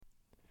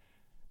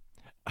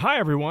Hi,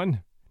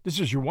 everyone. This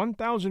is your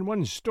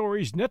 1001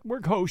 Stories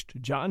Network host,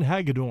 John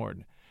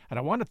Hagedorn, and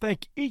I want to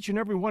thank each and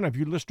every one of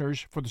you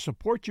listeners for the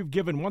support you've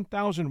given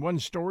 1001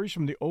 Stories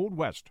from the Old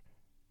West.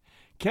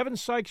 Kevin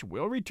Sykes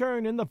will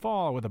return in the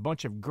fall with a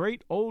bunch of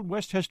great Old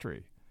West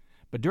history.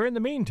 But during the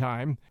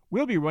meantime,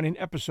 we'll be running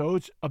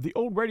episodes of the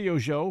old radio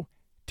show,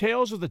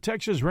 Tales of the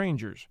Texas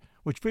Rangers,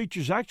 which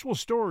features actual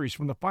stories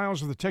from the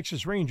files of the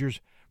Texas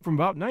Rangers from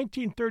about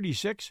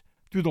 1936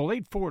 through the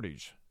late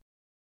 40s.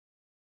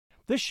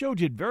 This show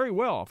did very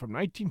well from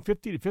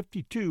 1950 to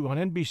 52 on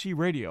NBC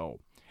Radio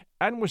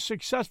and was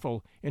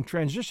successful in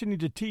transitioning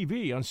to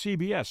TV on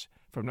CBS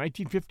from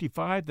 1955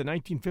 to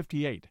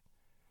 1958.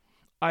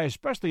 I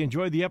especially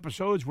enjoyed the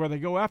episodes where they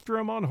go after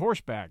him on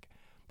horseback.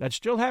 That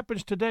still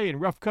happens today in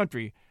rough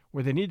country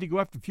where they need to go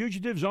after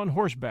fugitives on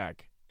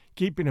horseback,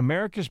 keeping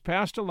America's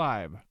past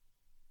alive.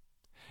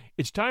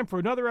 It's time for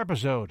another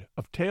episode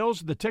of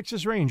Tales of the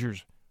Texas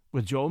Rangers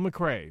with Joel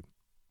McCrea.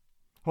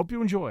 Hope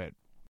you enjoy it.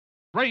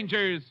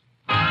 Rangers!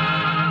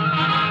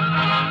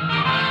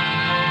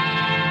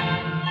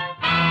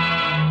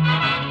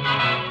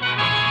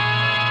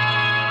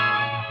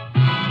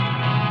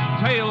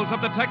 Tales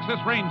of the Texas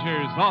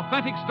Rangers,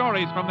 authentic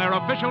stories from their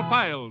official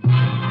files.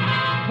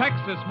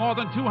 Texas, more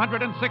than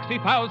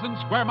 260,000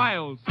 square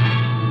miles.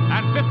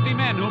 And 50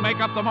 men who make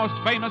up the most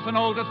famous and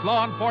oldest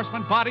law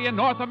enforcement body in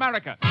North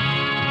America.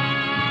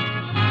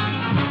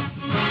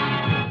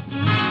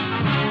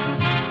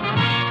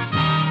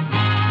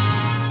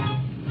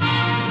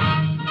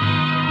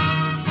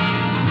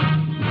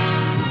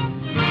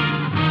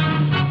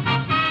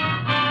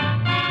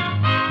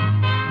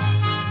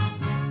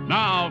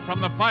 From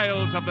the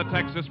files of the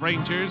Texas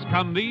Rangers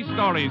come these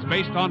stories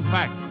based on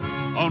fact.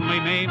 Only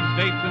names,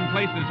 dates, and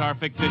places are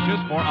fictitious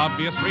for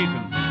obvious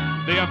reasons.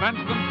 The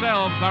events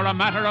themselves are a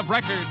matter of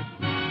record.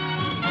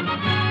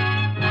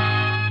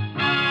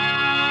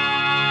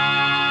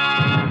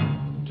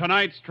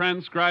 Tonight's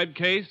transcribed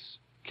case,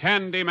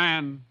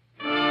 Candyman.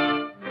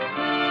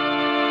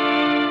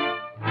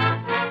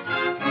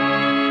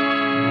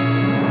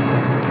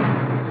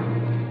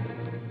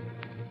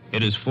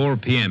 It is 4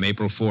 p.m.,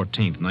 April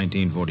 14th,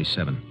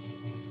 1947.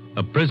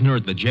 A prisoner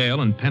at the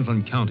jail in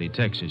Pentland County,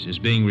 Texas, is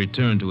being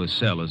returned to his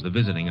cell as the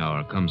visiting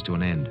hour comes to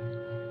an end.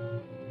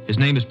 His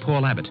name is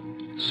Paul Abbott,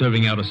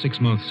 serving out a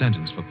 6-month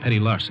sentence for petty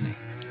larceny.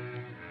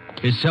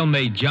 His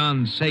cellmate,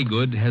 John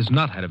Saygood, has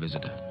not had a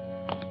visitor.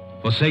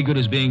 For Saygood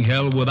is being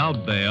held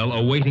without bail,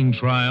 awaiting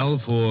trial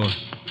for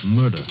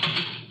murder.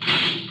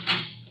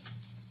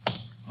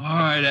 All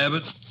right,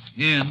 Abbott.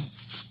 In.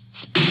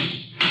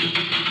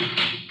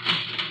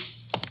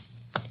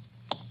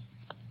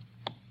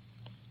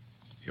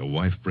 Your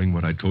wife bring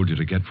what I told you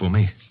to get for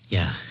me?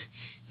 Yeah,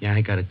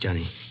 I got it,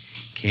 Johnny.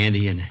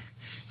 Candy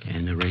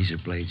and the razor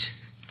blades.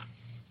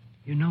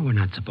 You know we're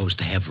not supposed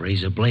to have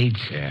razor blades.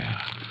 Yeah.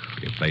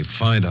 If they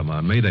find them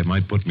on me, they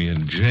might put me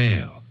in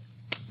jail.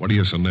 What are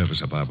you so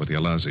nervous about with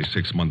your lousy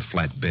 6-month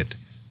flat bit?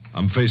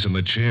 I'm facing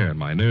the chair, and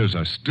my nerves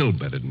are still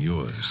better than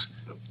yours.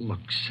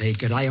 Look,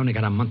 Saygood, I only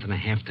got a month and a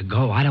half to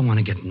go. I don't want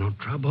to get in no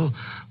trouble.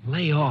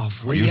 Lay off,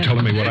 will Are you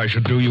telling me what I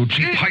should do, you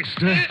cheap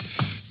heister?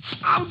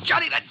 Oh,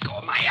 Johnny, let go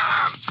of my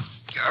arm.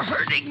 You're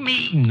hurting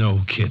me.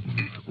 No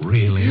kidding.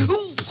 Really?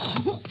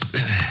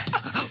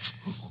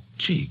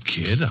 Gee,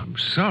 kid, I'm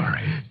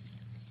sorry.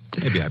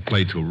 Maybe I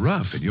played too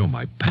rough, and you're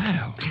my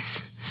pal.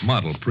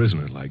 Model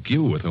prisoner like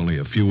you with only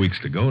a few weeks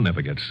to go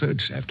never gets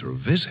searched after a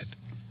visit.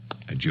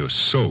 And you're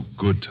so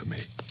good to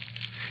me.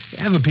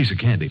 Have a piece of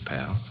candy,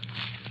 pal.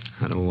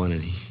 I don't want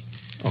any.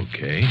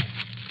 Okay.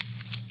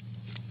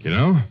 You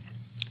know,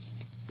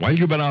 while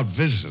you've been out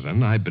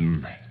visiting, I've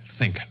been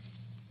thinking.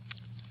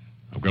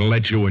 I'm going to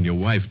let you and your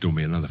wife do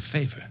me another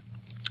favor.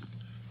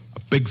 A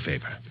big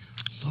favor.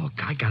 Look,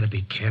 I got to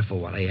be careful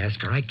what I ask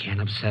her. I can't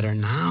upset her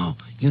now.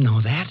 You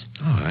know that.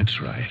 Oh, that's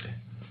right.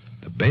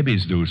 The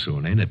baby's due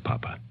soon, ain't it,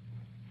 Papa?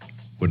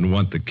 Wouldn't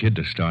want the kid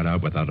to start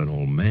out without an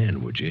old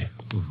man, would you?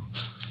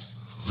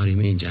 What do you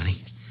mean,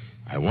 Johnny?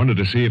 I wanted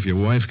to see if your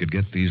wife could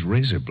get these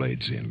razor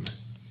blades in.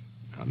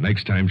 Now,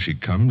 next time she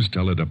comes,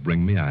 tell her to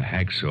bring me a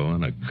hacksaw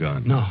and a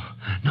gun.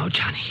 No,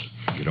 Johnny.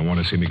 You don't want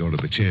to see me go to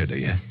the chair, do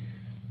you?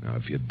 Now,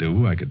 if you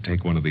do, I could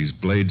take one of these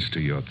blades to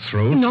your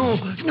throat.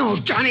 No,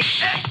 Johnny.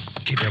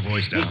 Keep your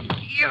voice down.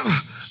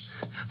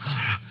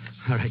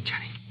 All right,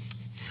 Johnny.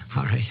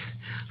 All right.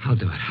 I'll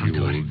do it.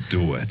 You'll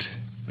do it.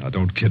 Now,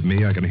 don't kid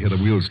me. I can hear the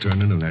wheels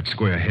turning in that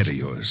square head of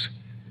yours.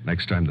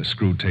 Next time the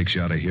screw takes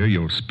you out of here,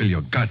 you'll spill your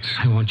guts.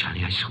 I won't,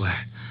 Johnny, I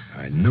swear.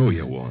 I know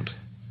you won't.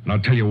 And I'll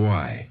tell you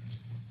why.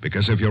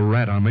 Because if you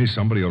rat on me,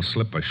 somebody will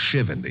slip a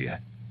shiv into you.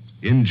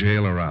 In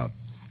jail or out.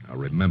 Now,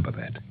 remember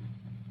that.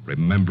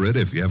 Remember it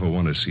if you ever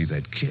want to see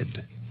that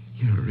kid.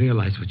 You don't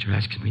realize what you're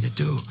asking me to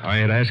do. I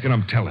ain't asking,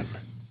 I'm telling.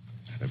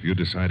 And if you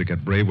decide to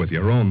get brave with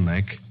your own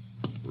neck,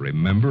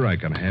 remember I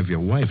can have your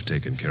wife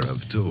taken care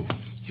of, too.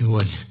 You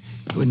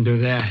wouldn't do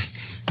that.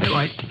 All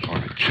right,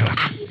 shut up.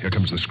 Here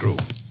comes the screw.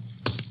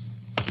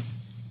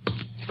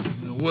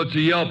 What's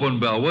the yelping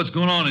about? What's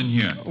going on in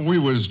here? We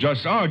was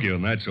just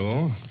arguing, that's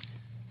all.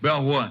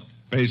 About what?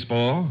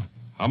 Baseball,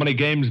 how many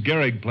games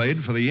Gehrig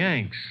played for the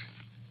Yanks.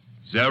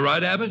 Is that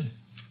right, Abbott?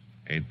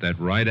 Ain't that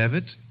right,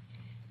 Abbott?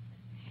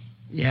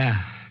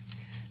 Yeah,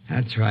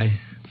 that's right.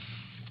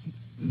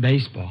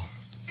 Baseball.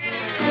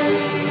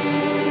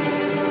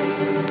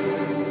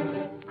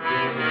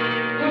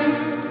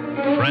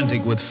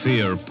 Frantic with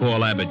fear,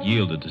 Paul Abbott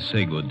yielded to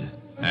Saygood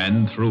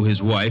and, through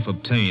his wife,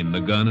 obtained the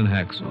gun and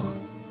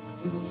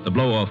hacksaw. The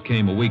blow-off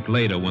came a week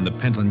later when the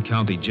Pentland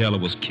County jailer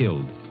was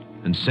killed,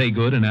 and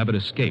Saygood and Abbott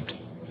escaped.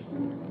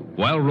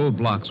 While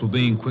roadblocks were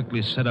being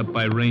quickly set up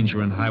by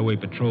Ranger and Highway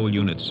Patrol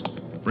units,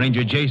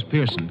 Ranger Jace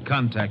Pearson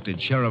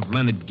contacted Sheriff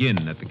Leonard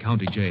Ginn at the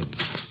county jail.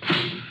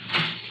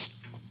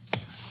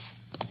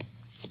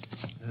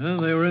 Well,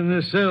 they were in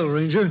this cell,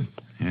 Ranger.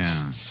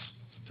 Yeah.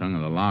 Tongue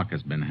of the lock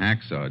has been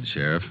hacksawed,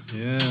 Sheriff.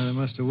 Yeah, they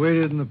must have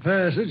waited in the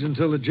passage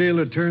until the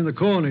jailer turned the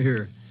corner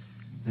here.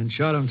 Then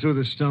shot him through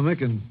the stomach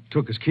and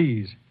took his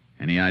keys.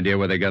 Any idea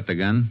where they got the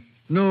gun?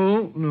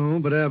 No,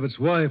 but Abbott's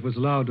wife was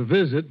allowed to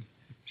visit.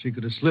 She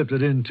could have slipped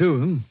it in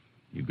to him.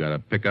 You got a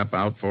pickup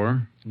out for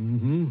her?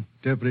 Mm-hmm.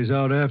 Deputy's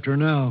out after her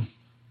now.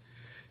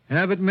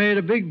 Abbott made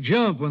a big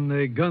jump when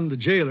they gunned the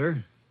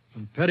jailer.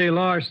 From petty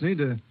larceny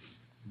to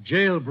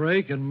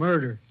jailbreak and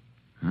murder.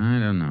 I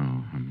don't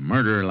know. A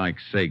murderer like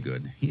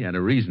Saygood, he had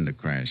a reason to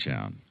crash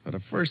out. But a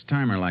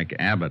first-timer like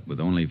Abbott with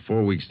only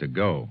 4 weeks to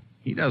go,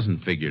 he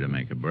doesn't figure to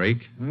make a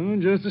break.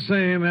 Well, just the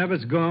same,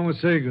 Abbott's gone with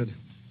Saygood.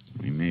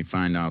 We may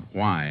find out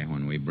why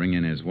when we bring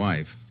in his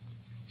wife.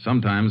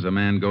 Sometimes a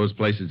man goes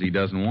places he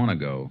doesn't want to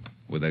go,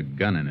 with a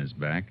gun in his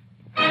back.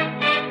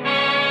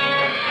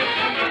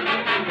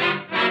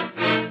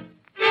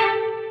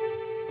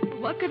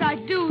 What could I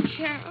do,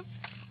 Sheriff?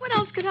 What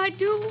else could I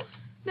do?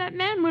 That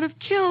man would have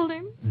killed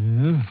him.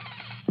 Yeah?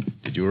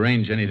 Did you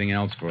arrange anything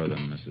else for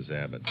them, Mrs.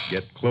 Abbott?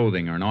 Get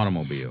clothing or an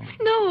automobile?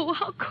 No,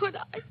 how could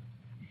I?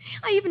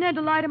 I even had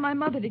to lie to my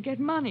mother to get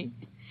money.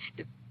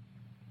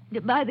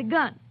 To buy the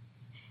gun.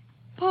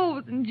 Paul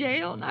was in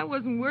jail and I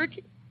wasn't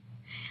working.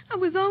 I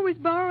was always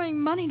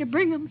borrowing money to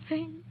bring him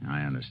things.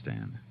 I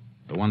understand.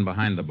 The one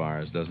behind the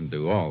bars doesn't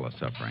do all the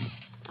suffering.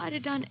 I'd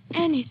have done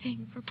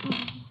anything for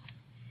Paul.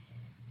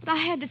 But I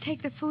had to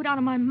take the food out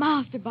of my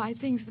mouth to buy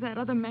things for that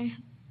other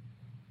man.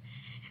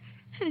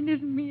 And it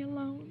isn't me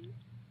alone.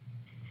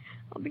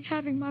 I'll be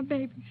having my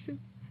baby soon.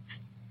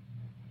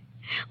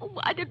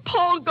 Why did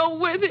Paul go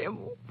with him?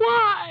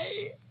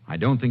 Why? I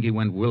don't think he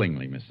went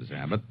willingly, Mrs.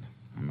 Abbott.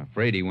 I'm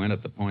afraid he went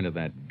at the point of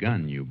that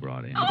gun you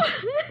brought in.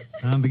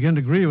 I begin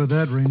to agree with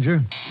that,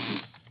 Ranger.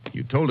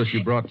 You told us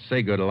you brought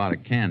Saygood a lot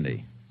of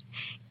candy.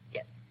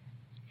 Yes.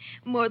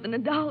 More than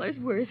 $1's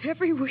worth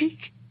every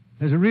week.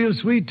 There's a real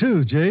sweet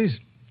tooth, Jace.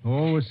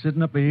 Always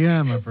sitting up a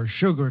yammer for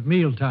sugar at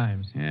meal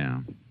times. Yeah.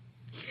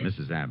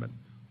 Mrs. Abbott,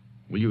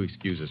 will you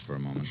excuse us for a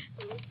moment?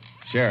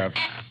 Sheriff,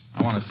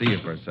 I want to see you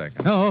for a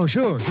second. Oh,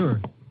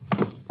 sure.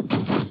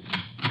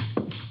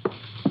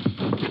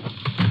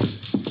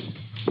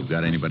 You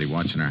got anybody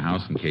watching our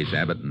house in case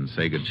Abbott and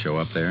Saygood show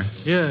up there?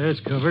 Yeah, it's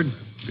covered.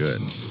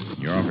 Good.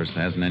 Your office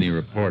hasn't any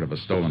report of a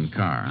stolen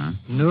car, huh?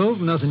 Nope,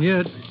 nothing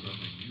yet.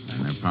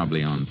 And they're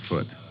probably on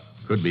foot.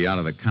 Could be out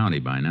of the county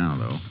by now,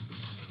 though.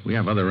 We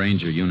have other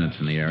ranger units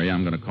in the area.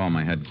 I'm going to call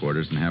my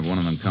headquarters and have one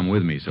of them come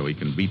with me so he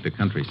can beat the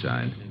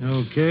countryside.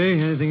 Okay.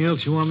 Anything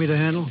else you want me to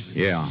handle?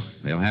 Yeah.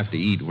 They'll have to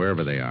eat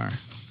wherever they are.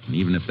 And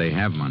even if they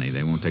have money,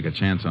 they won't take a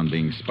chance on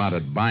being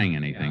spotted buying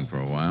anything for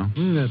a while.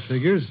 That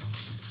figures.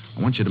 I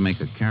want you to make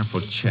a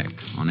careful check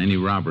on any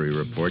robbery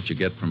report you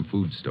get from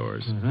food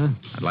stores. Uh-huh.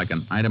 I'd like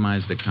an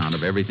itemized account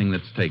of everything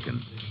that's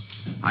taken.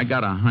 I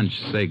got a hunch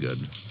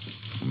Saygood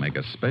will make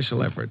a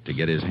special effort to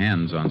get his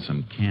hands on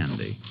some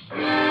candy.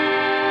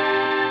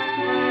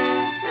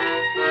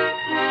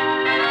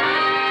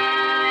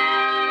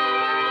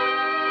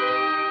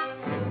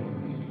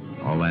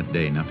 All that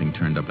day, nothing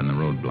turned up in the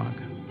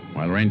roadblock,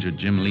 while Ranger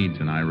Jim Leeds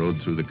and I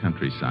rode through the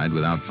countryside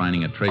without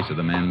finding a trace of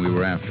the man we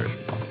were after.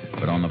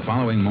 But on the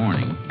following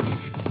morning...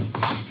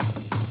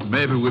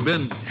 Maybe we've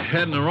been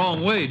heading the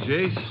wrong way,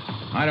 Jace.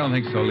 I don't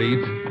think so,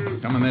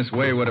 Leeds. Coming this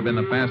way would have been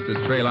the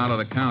fastest trail out of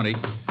the county.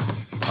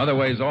 Other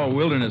ways, all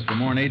wilderness for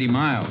more than 80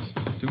 miles.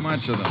 Too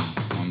much of them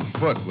on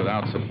foot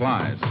without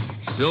supplies.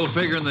 Still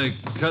figuring they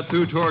cut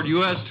through toward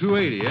US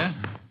 280, eh?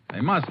 They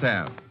must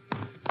have.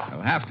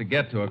 They'll have to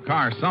get to a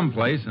car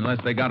someplace unless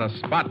they got a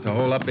spot to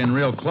hole up in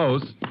real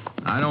close.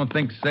 I don't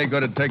think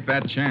Saygood would take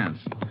that chance.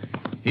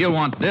 He'll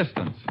want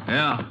distance.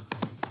 Yeah.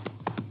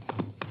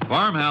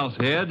 Farmhouse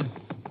head.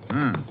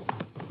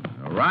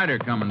 A rider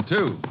coming,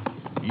 too.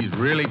 He's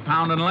really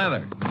pounding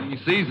leather. He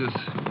sees us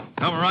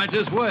coming right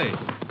this way.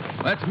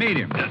 Let's meet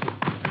him.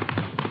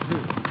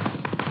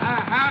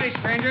 Howdy,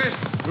 strangers.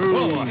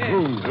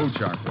 Ooh,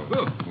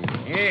 Charcoal.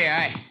 Hey,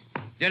 I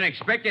didn't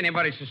expect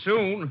anybody so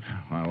soon.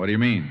 Well, what do you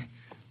mean?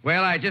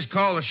 Well, I just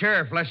called the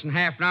sheriff less than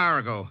half an hour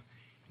ago.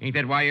 Ain't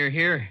that why you're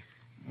here?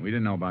 We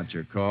didn't know about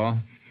your call.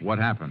 What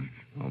happened?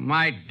 Well,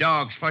 my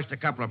dogs flushed a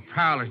couple of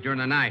prowlers during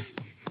the night.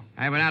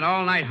 I've been out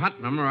all night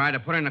hunting them, or I'd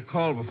have put in a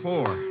call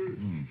before.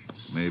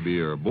 Maybe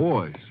your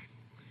boys.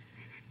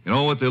 You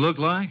know what they look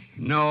like?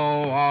 No,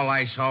 all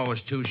I saw was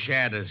two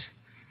shadows.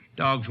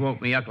 Dogs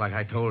woke me up like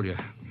I told you.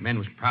 Men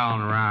was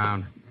prowling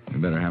around. We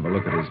better have a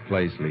look at his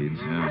place, Leeds.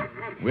 Yeah.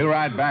 We'll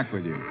ride back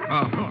with you. Oh,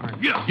 all right.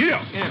 Yeah.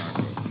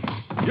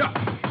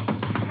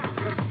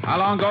 How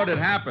long ago did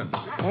it happen?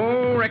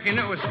 Oh, reckon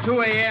it was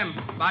 2 a.m.,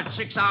 about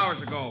 6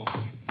 hours ago.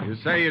 You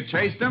say you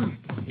chased him?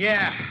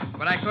 Yeah,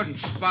 but I couldn't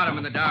spot him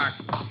in the dark.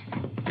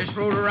 Just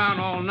rode around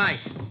all night.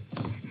 If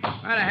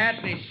I'd have had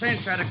any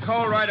sense, I'd have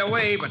called right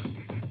away, but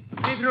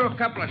they threw a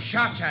couple of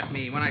shots at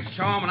me when I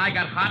saw him, and I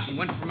got hot and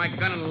went for my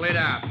gun and lit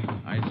out.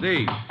 I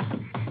see.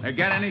 They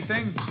get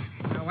anything?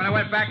 When I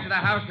went back to the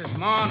house this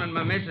morning,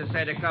 my missus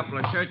said a couple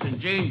of shirts and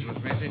jeans was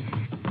missing.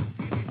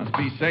 Must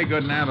be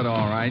Saygood and Abbott,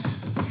 all right.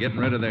 Getting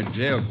rid of their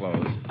jail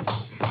clothes.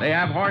 They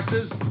have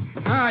horses?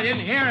 No, I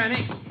didn't hear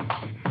any.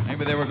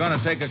 Maybe they were going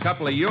to take a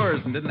couple of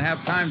yours and didn't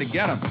have time to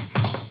get them.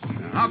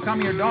 How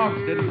come your dogs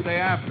didn't stay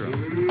after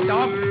them?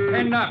 Dogs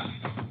pinned up.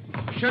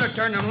 Should have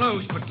turned them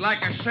loose, but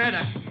like I said,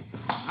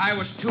 I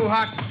was too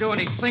hot to do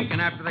any thinking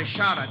after they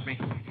shot at me.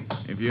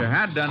 If you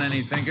had done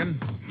any thinking,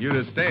 you'd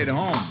have stayed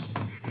home.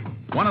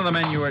 One of the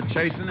men you were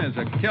chasing is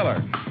a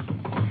killer,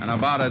 and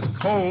about as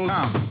cold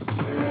as...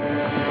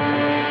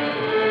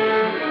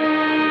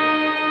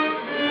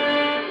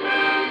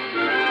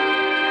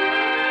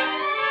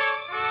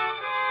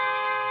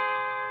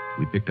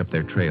 We picked up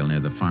their trail near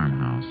the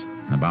farmhouse,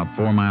 and about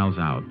 4 miles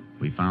out,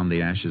 we found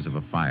the ashes of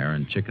a fire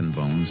and chicken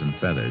bones and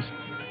feathers,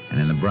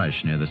 and in the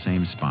brush near the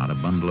same spot, a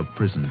bundle of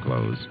prison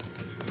clothes.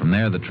 From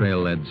there, the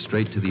trail led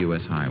straight to the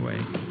U.S. highway.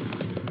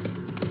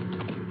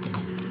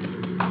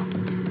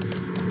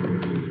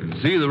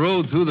 See the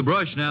road through the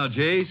brush now,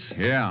 Jace.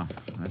 Yeah.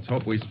 Let's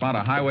hope we spot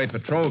a highway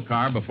patrol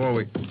car before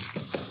we...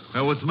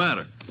 Hey, what's the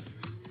matter?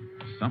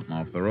 Something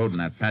off the road in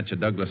that patch of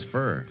Douglas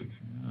fir.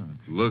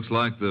 Looks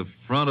like the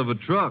front of a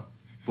truck.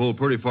 Pulled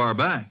pretty far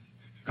back.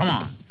 Come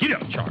on. Get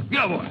up, Charlie.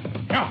 Yeah, boy.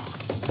 Yeah.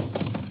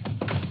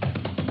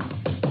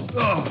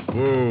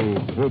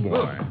 Oh,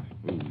 boy.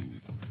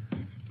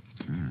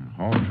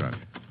 Haul truck.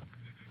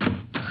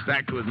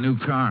 Stacked with new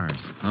cars.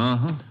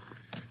 Uh-huh.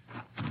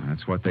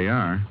 That's what they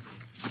are.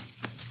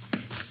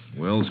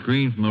 Well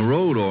screened from the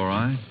road, all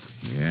right.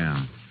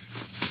 Yeah.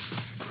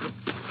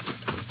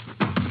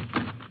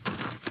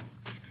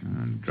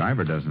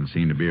 Driver doesn't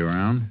seem to be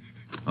around.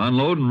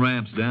 Unloading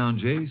ramps down,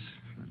 Jace.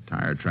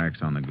 Tire tracks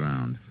on the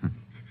ground.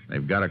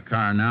 They've got a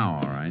car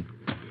now, all right.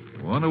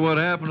 Wonder what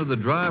happened to the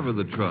driver of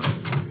the truck.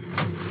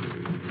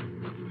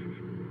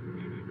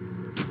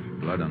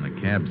 Blood on the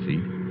cab seat.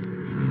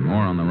 And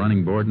more on the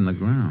running board and the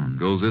ground.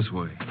 Goes this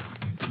way.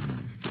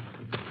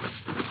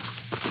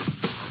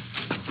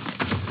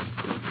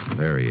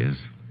 There he is.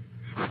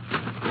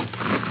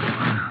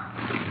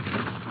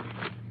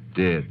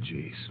 Dead,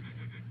 Jace.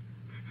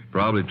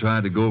 Probably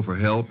tried to go for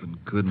help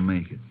and couldn't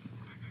make it.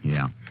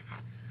 Yeah.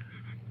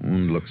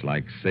 Wound looks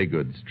like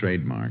Saygood's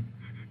trademark.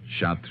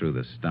 Shot through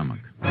the stomach.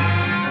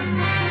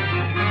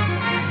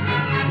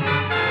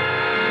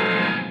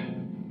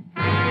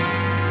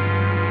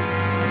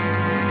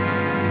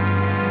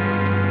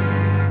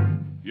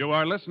 You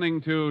are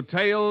listening to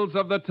Tales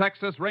of the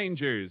Texas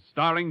Rangers,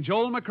 starring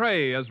Joel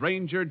McRae as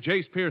Ranger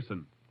Jace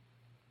Pearson.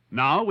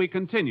 Now we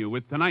continue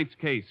with tonight's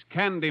case,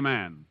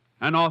 Candyman,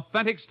 an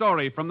authentic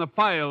story from the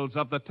files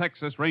of the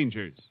Texas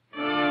Rangers.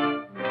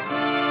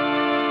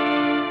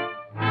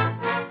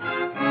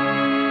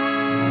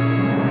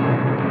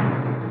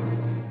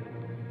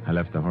 I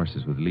left the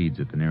horses with Leeds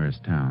at the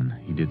nearest town.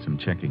 He did some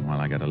checking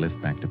while I got a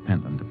lift back to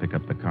Pentland to pick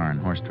up the car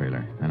and horse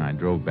trailer. Then I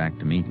drove back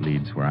to meet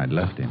Leeds where I'd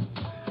left him.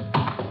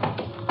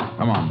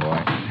 Come on,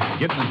 boy.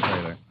 Get in the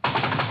trailer.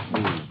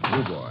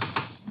 Ooh, boy.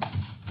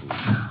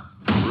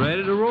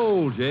 Ready to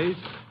roll, Jace.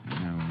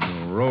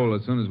 Yeah, we'll roll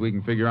as soon as we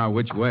can figure out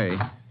which way.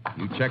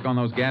 You check on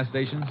those gas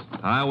stations?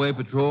 Highway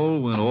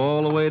patrol went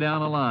all the way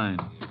down the line.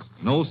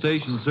 No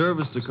station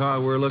serviced the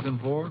car we're looking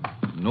for.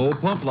 No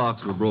pump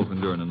locks were broken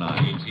during the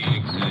night.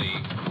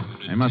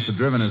 They must have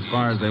driven as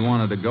far as they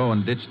wanted to go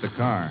and ditched the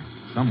car.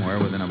 Somewhere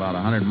within about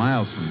 100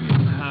 miles from you.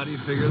 How do you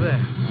figure that?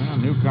 Well,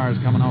 new cars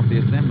coming off the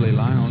assembly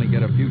line only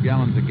get a few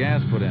gallons of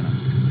gas put in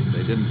them. If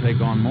they didn't take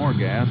on more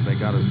gas, they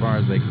got as far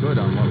as they could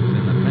on what was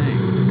in the tank.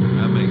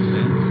 That makes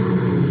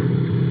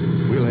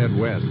sense. We'll head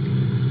west.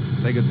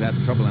 Saygood's had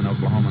trouble in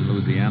Oklahoma and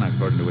Louisiana,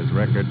 according to his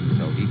record,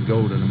 so he'd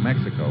go to New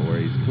Mexico, where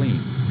he's clean,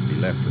 if he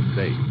left the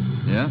state.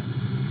 Yeah?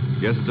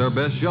 Guess it's our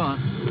best shot.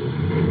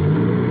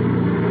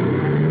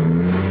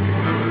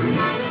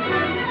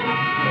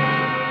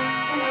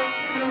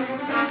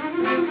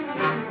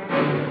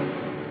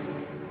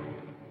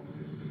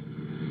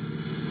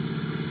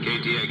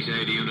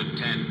 KTXA to Unit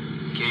 10.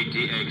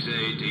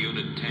 KTXA to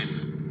Unit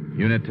 10.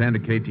 Unit 10 to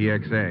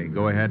KTXA.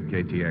 Go ahead,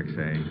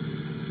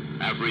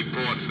 KTXA. Have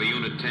report for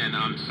Unit 10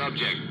 on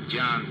subject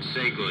John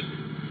Saygood.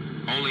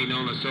 Only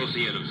known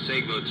associate of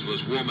Saygood's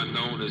was woman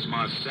known as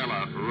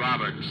Marcella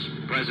Roberts.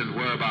 Present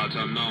whereabouts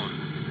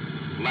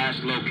unknown.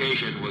 Last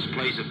location was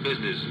place of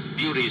business,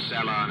 beauty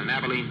salon in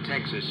Abilene,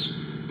 Texas.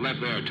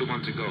 Left there 2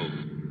 months ago.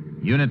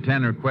 Unit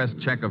 10 requests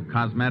check of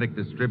cosmetic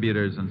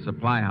distributors and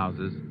supply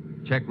houses.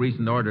 Check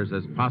recent orders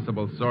as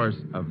possible source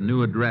of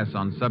new address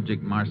on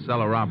subject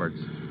Marcella Roberts.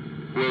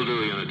 Will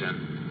do, Unit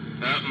 10.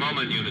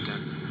 Moment, Unit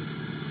 10.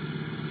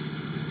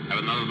 Have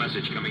another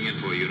message coming in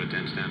for you, Unit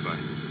 10. Stand by.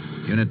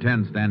 Unit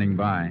 10 standing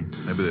by.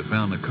 Maybe they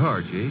found the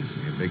car, Jase.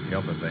 Be a big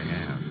help if they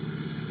have.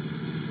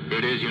 Here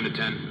it is, Unit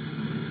 10.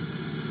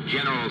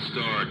 General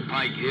store at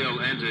Pike Hill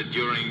entered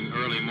during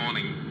early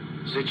morning.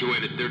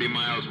 Situated 30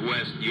 miles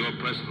west, your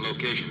present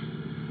location.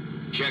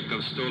 Check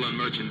of stolen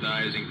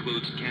merchandise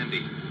includes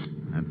candy.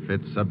 That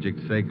fits subject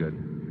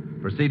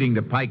Saygood. Proceeding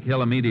to Pike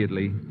Hill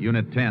immediately.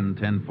 Unit 10,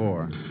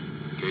 10-4.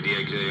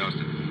 KTXA,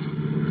 Austin.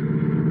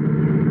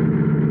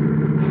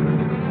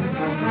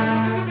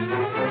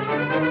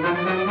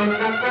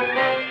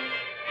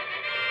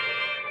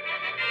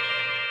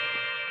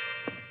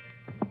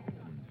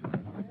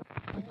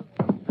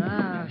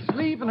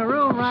 Sleep in a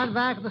room right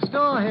back of the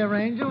store here,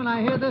 Ranger, when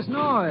I hear this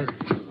noise.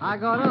 I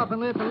got up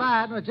and lit the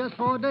light, and it was just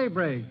before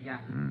daybreak.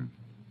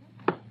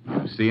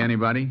 See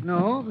anybody?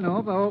 No.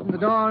 I opened the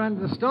door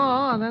into the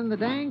store, and then the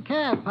dang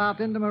cat popped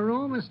into my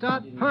room and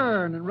started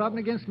purring and rubbing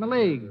against my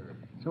leg.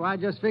 So I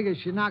just figured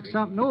she knocked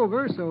something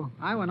over, so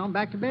I went on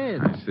back to bed.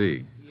 I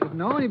see. Didn't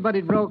know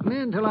anybody'd broken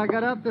in until I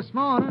got up this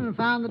morning and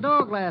found the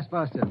door glass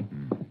busted. I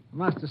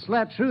must have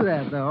slept through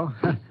that, though.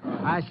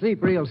 I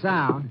sleep real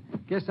sound.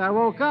 Guess I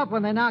woke up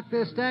when they knocked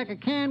this stack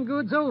of canned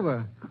goods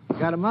over.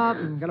 Got 'em up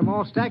and got 'em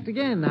all stacked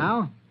again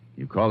now.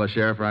 You call the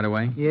sheriff right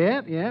away?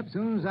 Yep.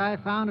 Soon as I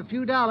found a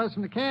few dollars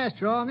from the cash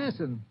drawer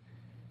missing.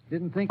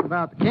 Didn't think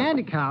about the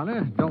candy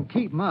counter. Don't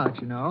keep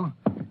much, you know.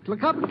 Till a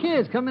couple of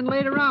kids come in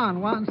later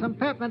on wanting some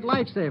peppermint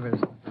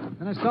lifesavers.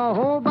 Then I saw a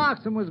whole box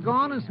of them was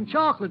gone and some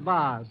chocolate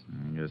bars.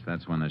 I guess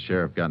that's when the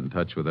sheriff got in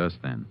touch with us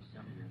then.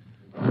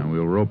 Now,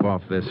 we'll rope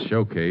off this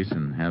showcase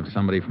and have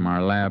somebody from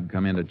our lab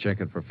come in to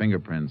check it for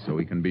fingerprints so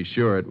we can be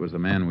sure it was the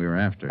man we were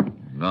after.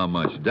 Not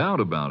much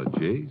doubt about it,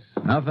 Jase.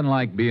 Nothing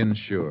like being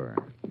sure.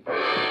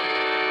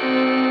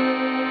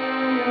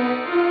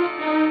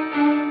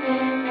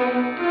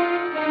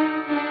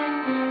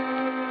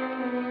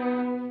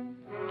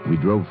 We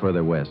drove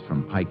further west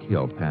from Pike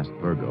Hill past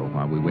Virgo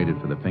while we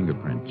waited for the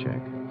fingerprint check.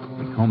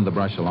 We combed the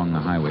brush along the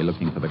highway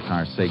looking for the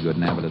car Saygood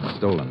and Abbott had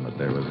stolen, but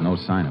there was no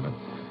sign of it.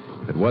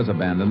 If it was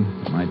abandoned,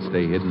 it might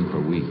stay hidden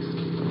for weeks.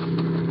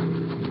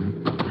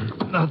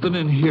 Nothing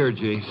in here,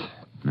 Jase.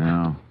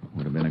 No.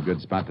 Would have been a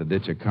good spot to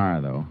ditch a car,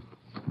 though.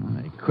 Well,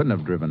 they couldn't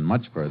have driven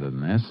much further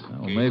than this.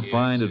 We may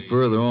find it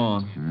further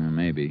on.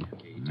 Maybe.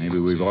 Maybe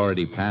we've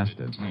already passed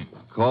it.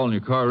 Call on your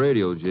car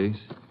radio, Jase.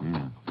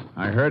 Yeah.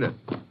 I heard it.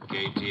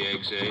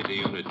 KTXA to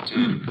Unit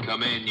 10.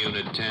 Come in,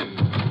 Unit 10.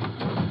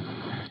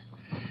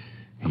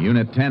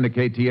 Unit 10 to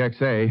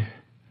KTXA.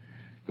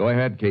 Go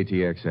ahead,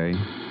 KTXA.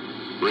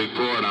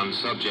 Report on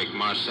subject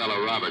Marcella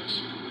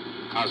Roberts.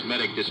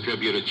 Cosmetic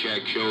distributor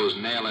check shows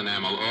nail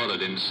enamel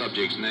ordered in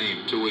subject's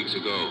name 2 weeks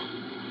ago.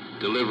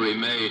 Delivery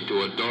made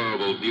to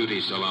Adorable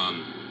Beauty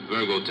Salon,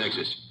 Virgo,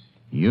 Texas.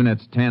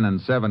 Units 10 and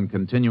 7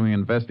 continuing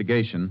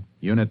investigation.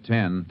 Unit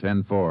 10,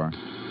 10-4.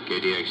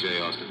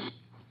 KTXA, Austin.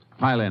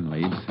 Pile in,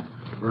 Leeds.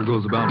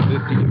 Virgo's about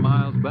 15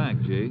 miles back,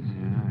 Jase.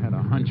 Yeah, I had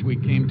a hunch we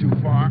came too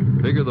far.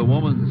 Figure the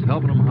woman's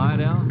helping them hide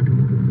out?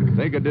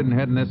 Saygood didn't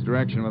head in this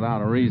direction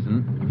without a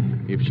reason.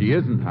 If she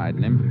isn't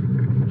hiding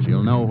him,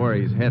 she'll know where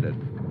he's headed.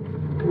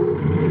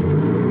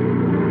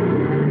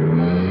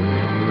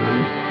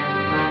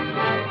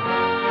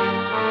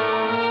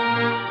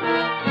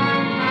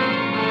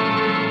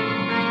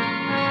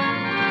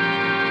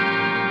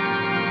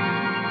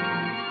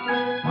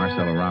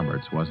 Marcella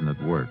Roberts wasn't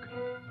at work,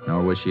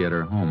 nor was she at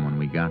her home when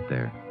we got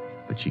there.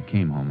 But she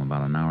came home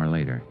about an hour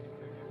later.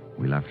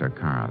 We left our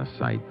car out of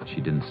sight. She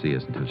didn't see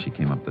us until she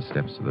came up the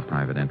steps to the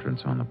private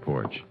entrance on the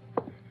porch.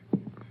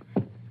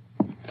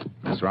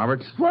 Miss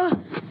Roberts? What?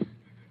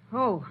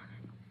 Oh,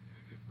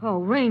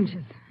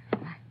 Rangers.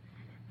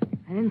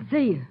 I didn't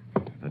see you.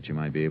 Thought you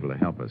might be able to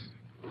help us.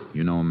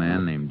 You know a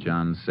man named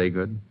John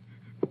Saygood?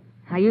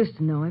 I used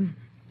to know him,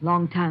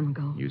 long time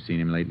ago. You seen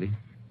him lately?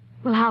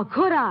 Well, how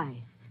could I?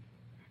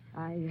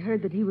 I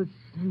heard that he was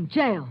in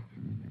jail.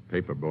 The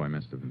paper boy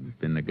must have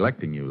been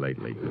neglecting you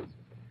lately.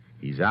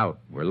 He's out.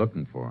 We're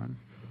looking for him.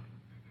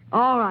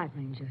 All right,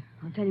 Ranger.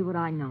 I'll tell you what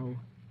I know.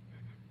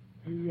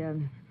 He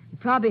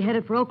probably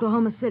headed for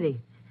Oklahoma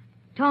City.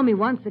 Told me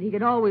once that he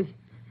could always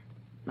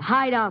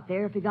hide out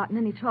there if he got in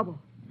any trouble.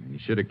 He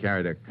should have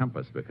carried a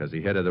compass because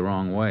he headed the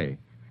wrong way.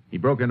 He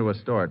broke into a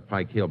store at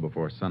Pike Hill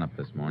before sunup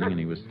this morning, and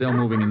he was still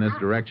moving in this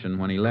direction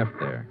when he left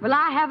there. Well,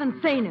 I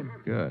haven't seen him.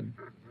 Good.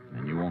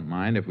 And you won't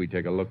mind if we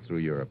take a look through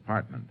your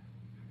apartment.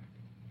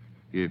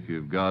 If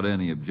you've got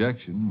any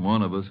objection,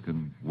 one of us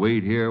can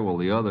wait here while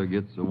the other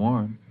gets the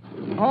warrant.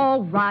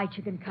 All right,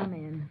 you can come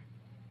in.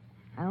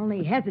 I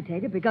only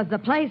hesitated because the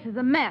place is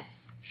a mess.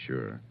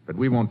 Sure. But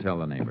we won't tell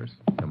the neighbors.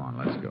 Come on,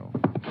 let's go.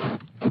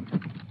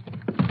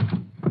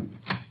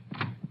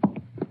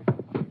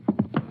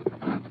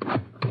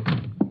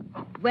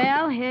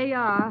 Well, here you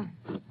are.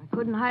 I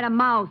couldn't hide a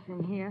mouse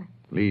in here.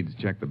 Leeds,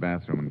 check the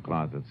bathroom and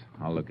closets.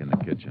 I'll look in the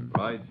kitchen.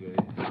 Right, Jay.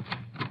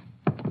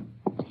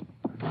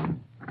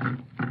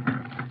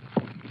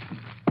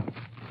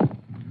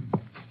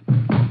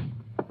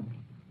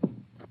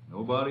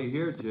 nobody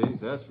here, Chase,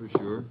 that's for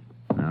sure.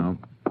 No,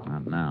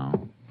 not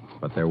now.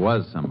 But there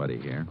was somebody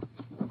here.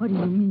 What do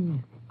you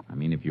mean? I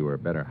mean, if you were a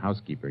better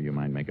housekeeper, you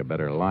might make a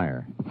better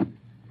liar.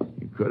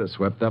 You could have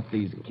swept up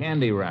these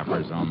candy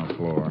wrappers on the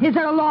floor. Is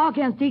there a law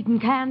against eating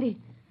candy?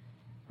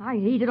 I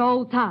eat it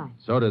all the time.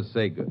 So does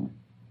Saygood.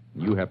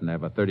 You happen to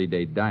have a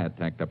 30-day diet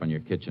tacked up on your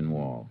kitchen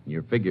wall.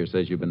 Your figure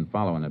says you've been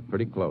following it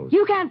pretty close.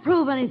 You can't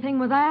prove anything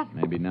with that.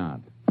 Maybe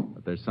not.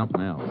 But there's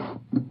something else.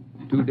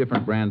 2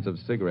 different brands of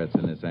cigarettes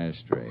in this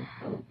ashtray.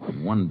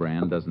 And one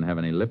brand doesn't have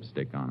any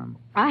lipstick on them.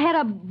 I had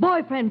a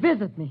boyfriend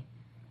visit me.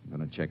 I'm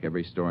going to check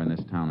every store in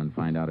this town and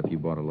find out if you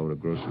bought a load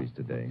of groceries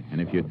today. And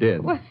if you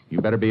did, What?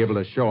 you better be able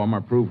to show them or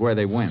prove where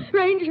they went.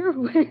 Ranger,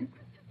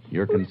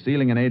 You're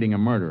concealing and aiding a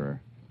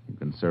murderer. You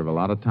can serve a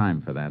lot of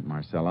time for that,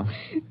 Marcella.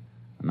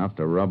 Enough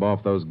to rub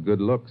off those good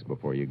looks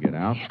before you get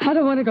out. I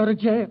don't want to go to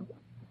jail.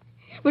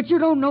 But you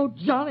don't know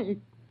Johnny.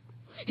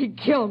 He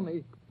killed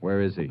me.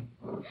 Where is he?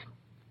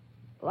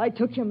 Well, I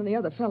took him and the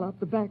other fella up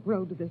the back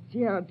road to the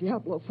Sierra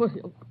Diablo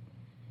foothill.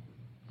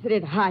 Said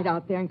he'd hide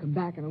out there and come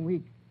back in a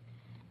week.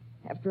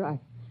 After I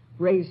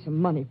raised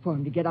some money for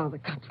him to get out of the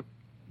country.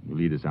 You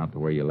lead us out to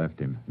where you left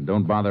him. And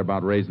don't bother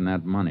about raising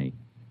that money.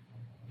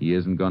 He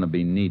isn't going to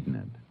be needing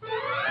it.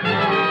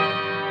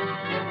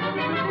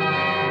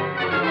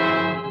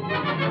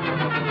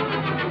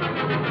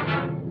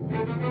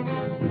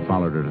 We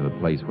followed her to the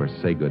place where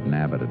Saygood and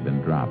Abbott had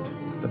been dropped,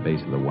 at the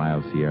base of the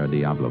wild Sierra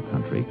Diablo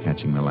country,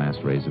 catching the last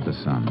rays of the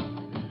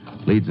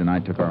sun. Leeds and I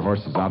took our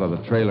horses out of the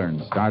trailer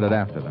and started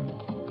after them.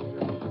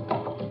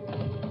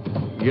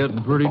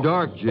 Getting pretty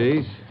dark,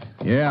 Chase.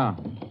 Yeah.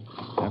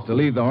 Have to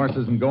leave the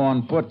horses and go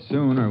on foot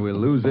soon, or we'll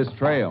lose this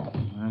trail.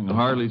 I can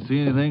hardly see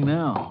anything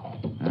now.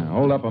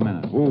 Hold up a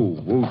minute.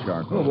 Woo,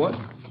 Charcoal. Oh, what?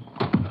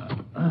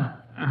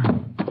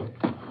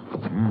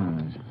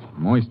 There's a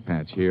moist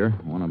patch here.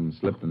 One of them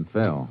slipped and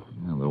fell.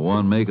 Yeah, the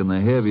one making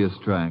the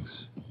heaviest tracks.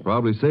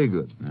 Probably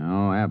Saygood.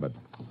 No, Abbott.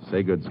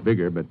 Saygood's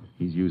bigger, but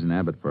he's using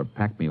Abbott for a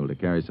pack mule to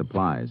carry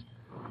supplies.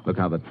 Look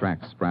how the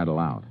tracks spraddle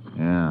out.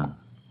 Yeah.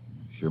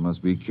 Sure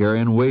must be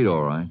carrying weight,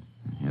 all right.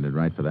 Headed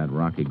right for that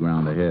rocky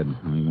ground ahead.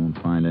 We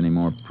won't find any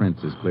more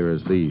prints as clear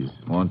as these.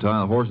 Want to tie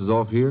the horses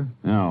off here?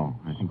 No,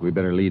 I think we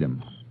better lead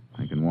them.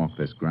 I can walk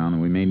this ground,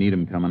 and we may need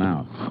them coming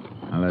out.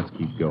 Now, let's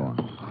keep going.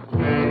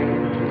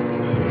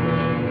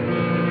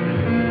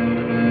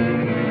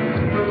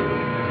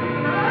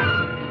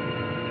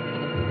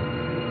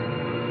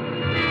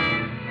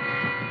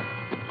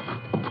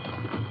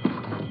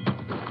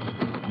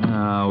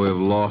 Now we've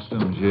lost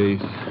him,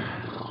 Chase.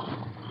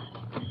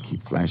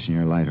 Keep flashing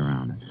your light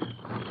around it.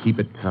 Keep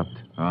it cupped.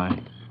 All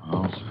right.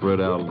 I'll spread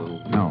out a little.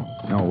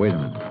 No, wait a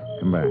minute.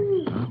 Come back.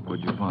 Huh?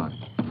 What'd you find?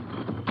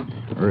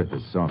 Earth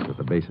is soft at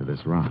the base of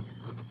this rock.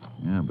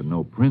 Yeah, but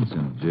no prints in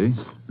it,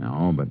 Chase.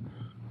 No, but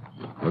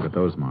look at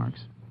those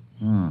marks.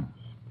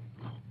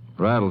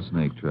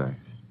 Rattlesnake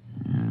tracks.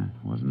 Yeah,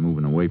 wasn't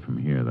moving away from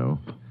here, though.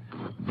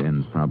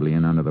 Den's probably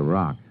in under the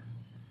rock.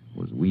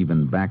 Was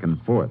weaving back and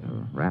forth.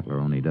 A rattler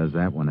only does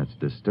that when it's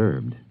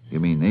disturbed. You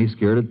mean they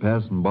scared it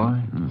passing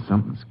by?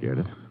 Something scared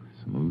it.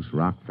 Some loose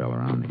rock fell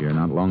around here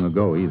not long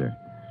ago, either.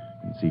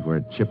 You can see where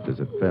it chipped as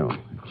it fell.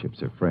 The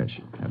chips are fresh.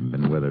 Haven't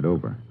been weathered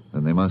over.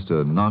 Then they must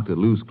have knocked it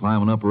loose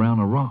climbing up around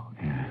a rock.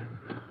 Yeah.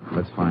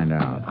 Let's find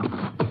out.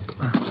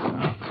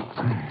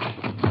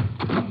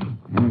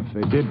 And if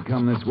they did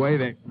come this way,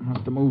 they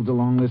must have moved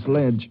along this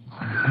ledge.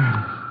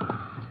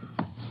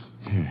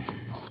 Here.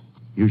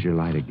 Use your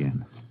light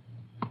again.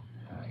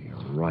 You're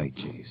right,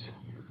 Chase.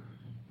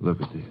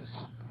 Look at this.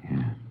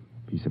 Yeah.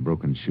 Piece of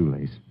broken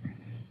shoelace.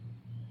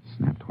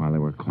 Snapped while they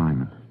were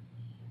climbing.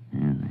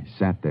 And they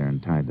sat there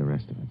and tied the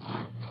rest of it.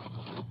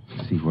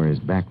 See where his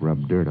back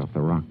rubbed dirt off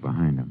the rock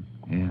behind him.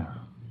 Yeah.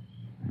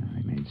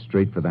 They made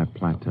straight for that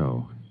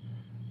plateau.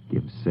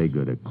 Give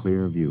Saygood a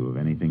clear view of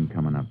anything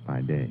coming up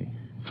by day.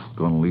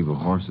 Gonna leave the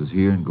horses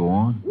here and go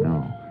on?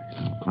 No.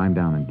 Climb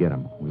down and get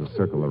them. We'll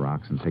circle the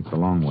rocks and take the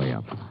long way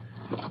up.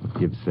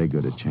 Give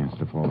Saygood a chance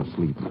to fall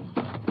asleep.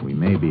 We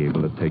may be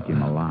able to take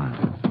him alive.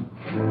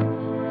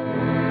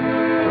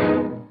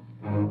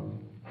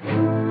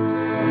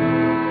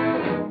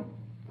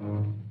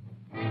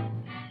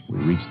 We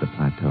reached the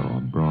plateau,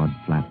 a broad,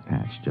 flat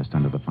patch just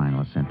under the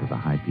final ascent to the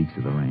high peaks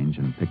of the range,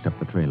 and picked up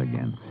the trail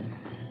again.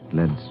 It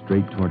led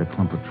straight toward a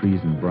clump of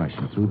trees and brush,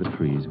 and through the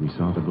trees we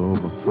saw the glow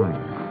of a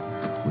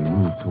fire. We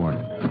moved toward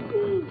it.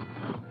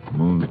 The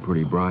moon's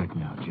pretty bright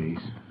now,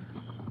 Chase.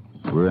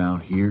 We're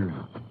out here.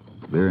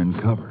 They're in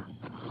cover.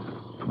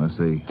 Unless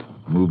they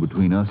move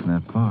between us and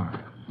that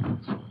fire.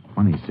 It's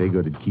funny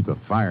Saygood would keep a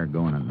fire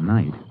going at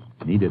night.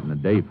 Need it in the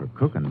day for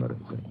cooking, but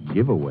it's a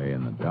giveaway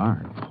in the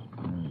dark.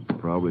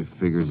 Probably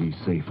figures he's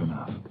safe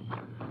enough.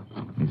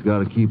 He's got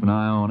to keep an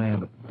eye on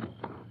Abbott.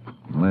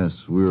 Unless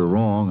we're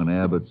wrong and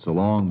Abbott's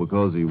along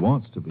because he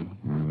wants to be.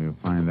 And we'll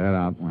find that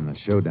out when the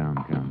showdown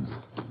comes.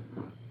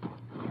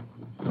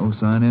 No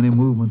sign of any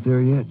movement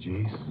there yet,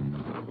 Jace.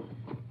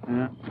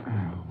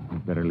 We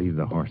better leave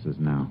the horses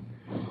now.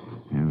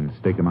 And we'll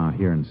stake them out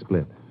here and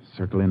split.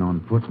 Circle in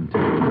on foot and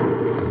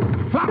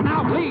take... Drop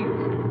now, please!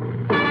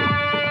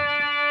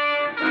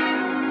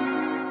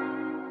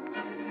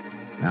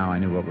 Now I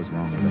knew what was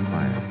wrong with the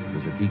fire. It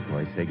was a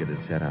decoy Sagan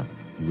had set up.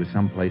 He was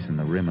someplace in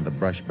the rim of the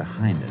brush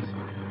behind us.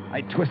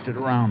 I twisted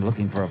around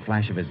looking for a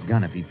flash of his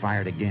gun if he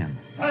fired again.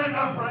 Stand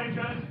up,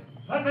 Rangers.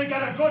 Let me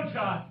get a good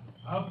shot.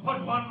 I'll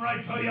put one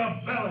right to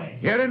your belly.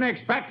 You didn't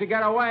expect to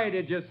get away,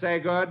 did you,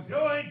 Saygood? You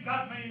ain't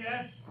got me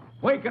yet.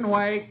 We can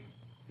wait.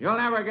 You'll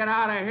never get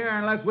out of here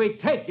unless we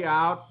take you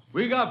out.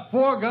 We got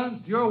 4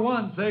 guns to your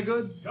 1,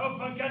 Saygood. Don't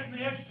forget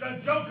the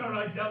extra joker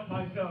I dealt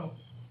myself.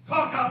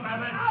 Talk up,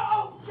 Abbott.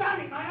 Oh,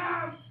 Johnny, my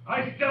arm.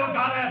 I still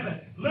got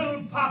Abbott,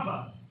 little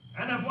Papa.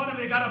 And if one of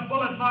you got a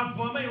bullet mark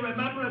for me,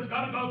 remember it's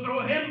got to go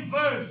through him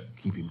first.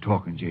 Keep him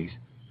talking, Jace.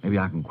 Maybe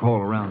I can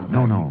crawl around.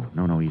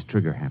 No, he's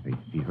trigger happy.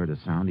 If he heard a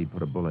sound, he'd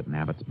put a bullet in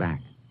Abbott's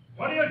back.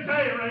 What do you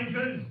say,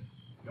 Rangers?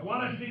 You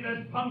want to see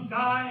this punk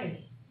die?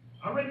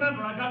 Now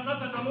remember, I got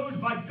nothing to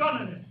lose by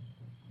gunning it.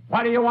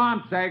 What do you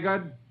want,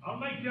 Saygood? I'll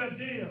make you a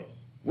deal.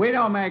 We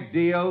don't make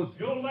deals.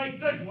 You'll make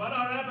this one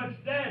or Abbott's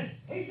dead.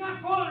 He's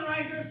not fooling,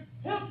 Rangers.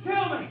 He'll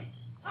kill me.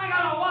 I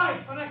got a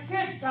wife and a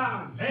kid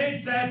down.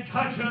 Ain't that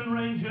touching,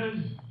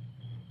 Rangers?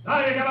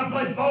 Now you gotta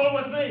play ball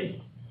with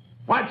me.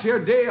 What's your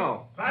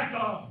deal? Back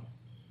off.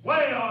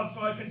 Way off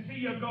so I can see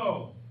you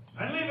go.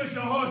 And leave us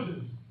your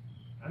horses.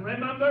 And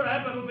remember,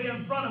 Abbott will be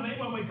in front of me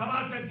when we come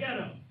out to get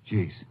him.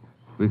 Jace,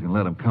 we can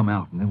let him come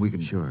out, and then we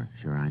can... Sure,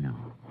 I know.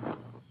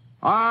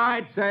 All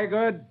right,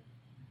 Saygood.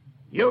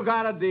 You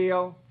got a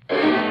deal.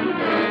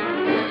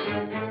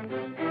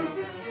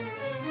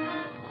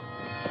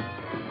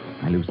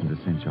 I loosened the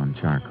cinch on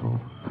charcoal.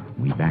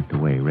 We backed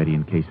away, ready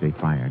in case they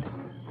fired.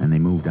 Then they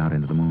moved out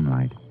into the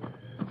moonlight.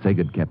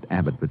 Saygood kept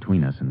Abbott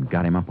between us and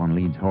got him up on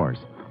Leeds' horse.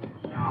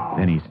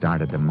 Then he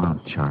started to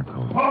mount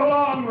charcoal. Hold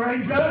on,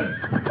 Rangers!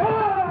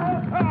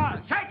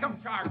 Shake him,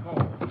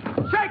 Charcoal!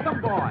 Shake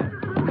him, boy!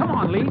 Come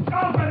on, Leeds.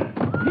 Open!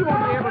 He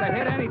won't be able to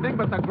hit anything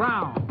but the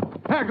ground.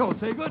 There goes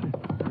Saygood.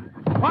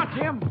 Watch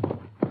him.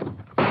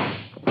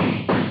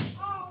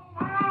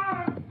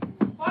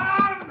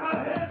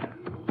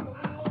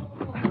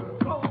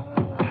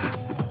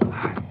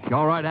 You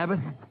all right, Abbott?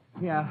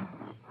 Yeah,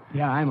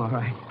 I'm all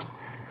right.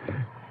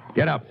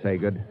 Get up,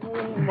 Saygood.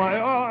 My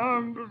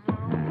arm.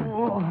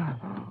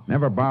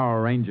 Never borrow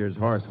a ranger's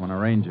horse when a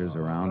ranger's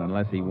around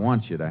unless he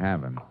wants you to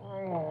have him.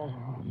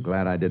 I'm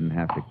glad I didn't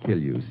have to kill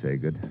you,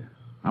 Saygood.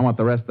 I want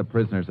the rest of the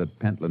prisoners at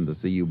Pentland to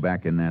see you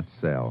back in that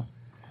cell.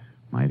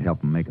 Might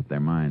help them make up their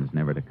minds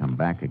never to come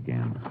back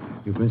again.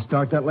 You can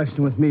start that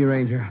lesson with me,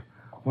 Ranger.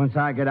 Once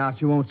I get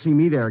out, you won't see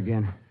me there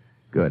again.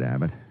 Good,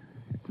 Abbott.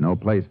 It's no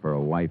place for a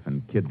wife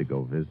and kid to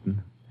go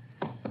visiting.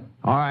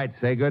 All right,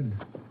 Saygood.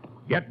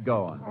 Get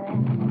going.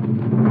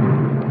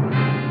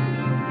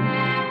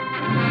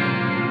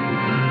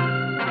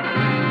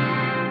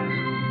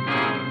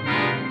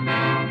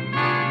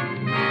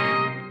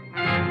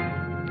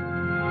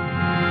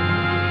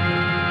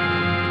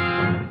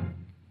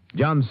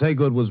 John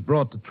Saygood was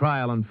brought to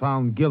trial and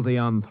found guilty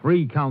on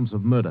 3 counts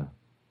of murder.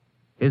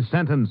 His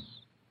sentence,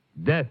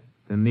 death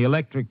in the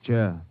electric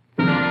chair.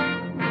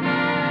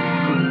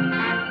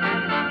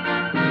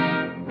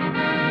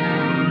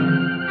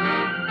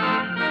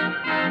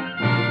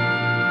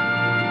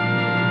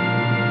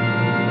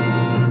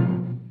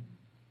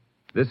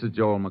 This is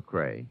Joel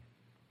McCrae.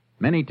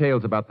 Many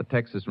tales about the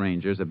Texas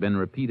Rangers have been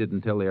repeated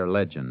until they are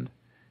legend,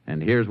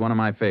 and here's one of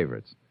my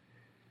favorites.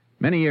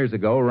 Many years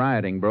ago,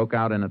 rioting broke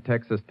out in a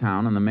Texas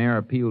town, and the mayor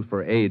appealed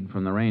for aid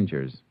from the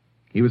Rangers.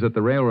 He was at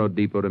the railroad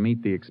depot to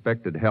meet the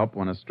expected help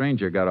when a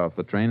stranger got off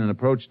the train and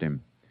approached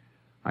him.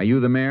 "Are you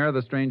the mayor?"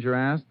 the stranger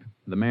asked.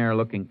 The mayor,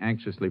 looking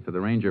anxiously for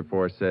the Ranger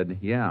force, said,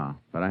 "Yeah,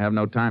 but I have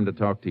no time to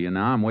talk to you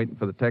now. I'm waiting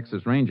for the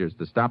Texas Rangers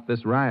to stop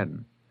this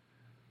rioting."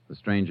 The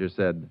stranger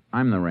said,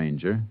 "I'm the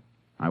Ranger.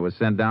 I was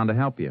sent down to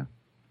help you."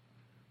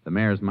 The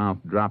mayor's mouth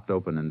dropped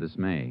open in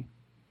dismay.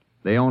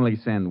 "They only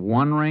send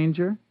one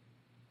Ranger?"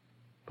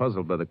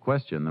 Puzzled by the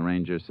question, the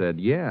Ranger said,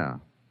 "Yeah.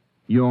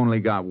 You only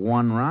got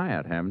one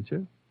riot, haven't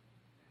you?"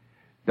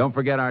 Don't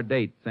forget our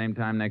date, same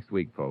time next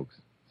week, folks.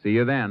 See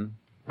you then.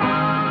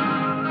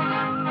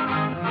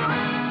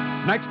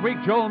 Next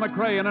week, Joel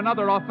McCrae in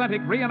another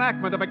authentic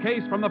reenactment of a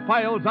case from the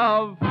files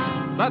of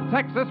the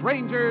Texas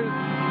Rangers.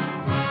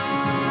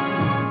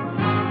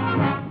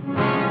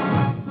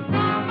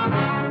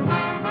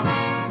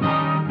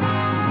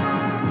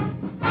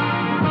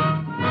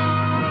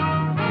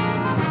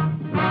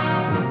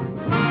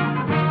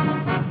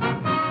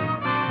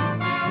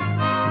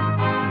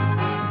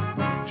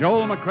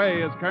 Joel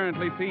McCrae is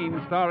currently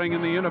seen starring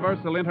in the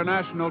Universal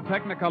International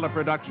Technicolor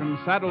production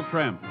Saddle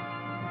Tramp.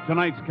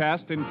 Tonight's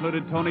cast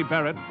included Tony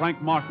Barrett, Frank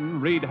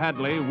Martin, Reed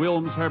Hadley,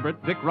 Wilms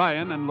Herbert, Dick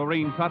Ryan, and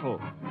Lorene Tuttle.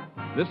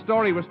 This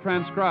story was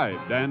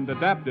transcribed and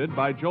adapted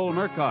by Joel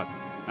Murcott,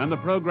 and the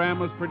program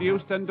was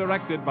produced and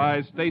directed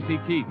by Stacy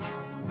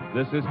Keach.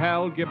 This is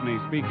Hal Gibney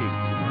speaking.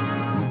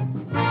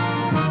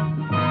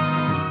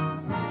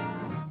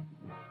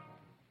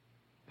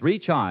 Three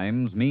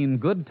chimes mean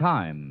good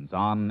times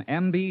on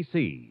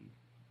NBC.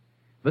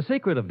 The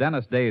secret of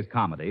Dennis Day's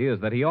comedy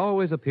is that he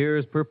always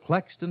appears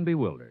perplexed and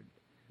bewildered.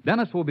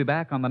 Dennis will be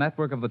back on the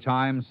network of the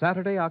Chimes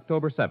Saturday,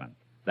 October 7th.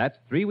 That's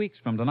 3 weeks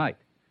from tonight.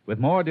 with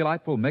more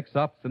delightful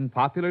mix-ups and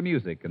popular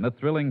music in the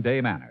thrilling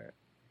day manner.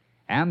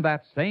 And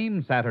that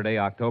same Saturday,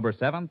 October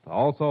 7th,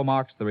 also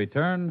marks the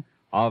return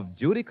of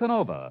Judy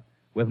Canova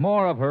with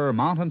more of her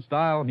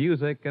mountain-style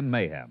music and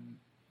mayhem.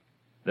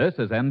 This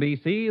is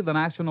NBC, the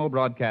National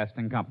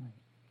Broadcasting Company.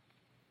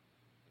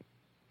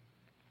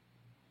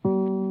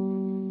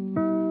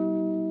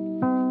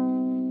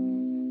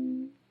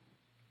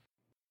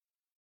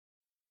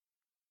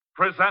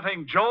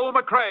 Presenting Joel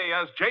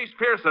McCrea as Jace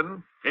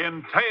Pearson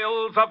in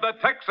Tales of the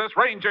Texas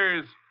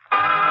Rangers.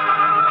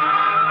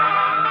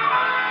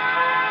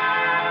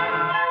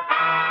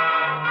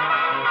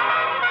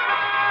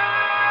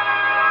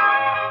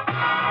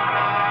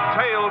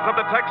 Tales of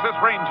the Texas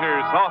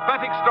Rangers,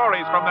 authentic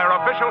stories from their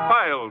official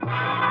files.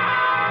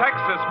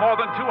 Texas, more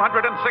than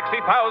 260,000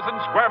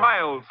 square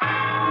miles.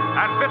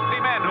 And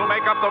 50 men who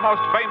make up the most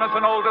famous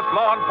and oldest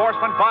law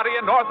enforcement body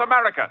in North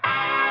America.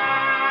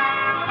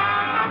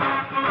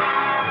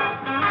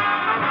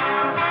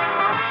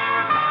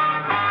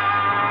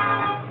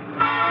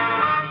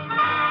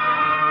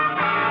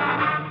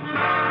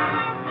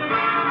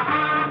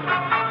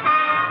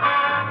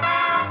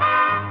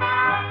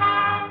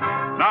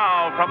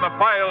 From the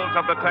files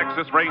of the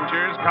Texas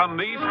Rangers come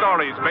these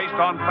stories based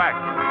on fact.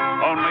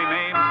 Only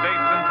names,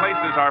 dates, and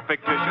places are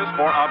fictitious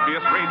for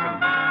obvious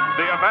reasons.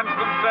 The events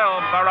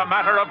themselves are a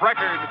matter of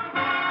record.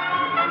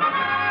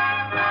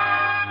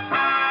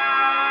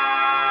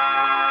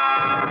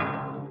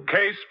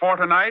 Case for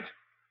tonight,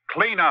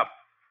 clean up.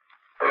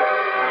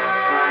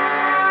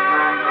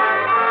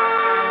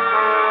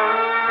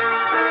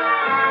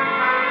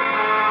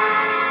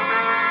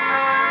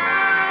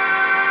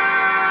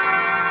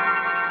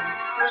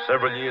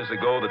 Several years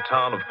ago, the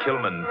town of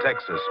Kilman,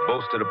 Texas,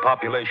 boasted a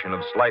population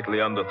of slightly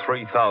under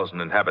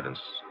 3,000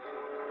 inhabitants.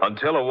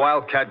 Until a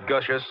wildcat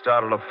gusher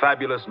started a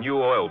fabulous new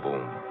oil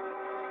boom.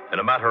 In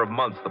a matter of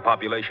months, the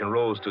population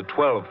rose to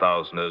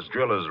 12,000 as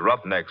drillers,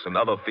 roughnecks, and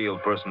other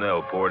field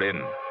personnel poured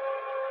in.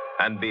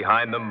 And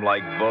behind them,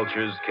 like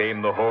vultures,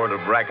 came the horde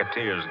of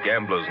racketeers,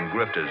 gamblers, and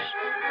grifters.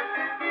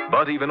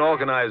 But even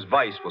organized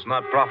vice was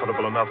not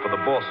profitable enough for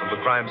the boss of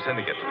the crime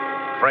syndicate,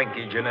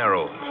 Frankie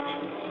Gennaro.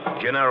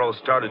 Gennaro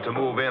started to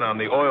move in on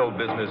the oil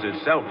business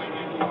itself.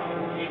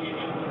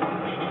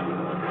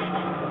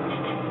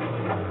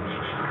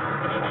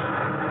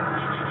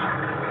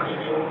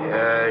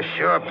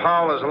 Sure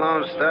Paul is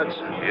alone, Studs?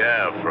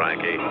 Yeah,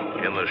 Frankie.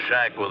 In the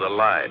shack with a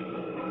light.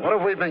 What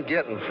have we been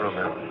getting from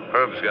him?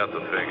 Herb's got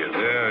the figures.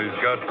 Yeah, he's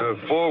got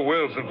 4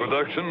 wells in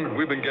production.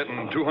 We've been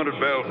getting 200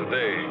 barrels a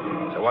day.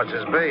 So what's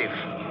his beef?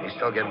 He's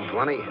still getting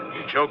plenty?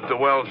 He choked the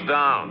wells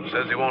down.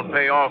 Says he won't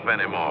pay off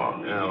anymore.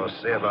 Yeah, we'll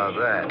see about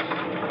that.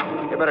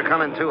 You better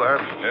come in too,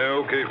 Herb.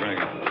 Yeah, okay,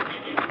 Frankie.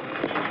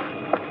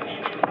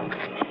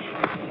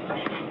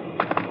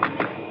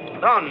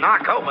 Don't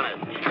knock, open it.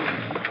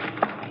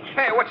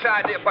 Hey, what's the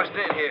idea of busting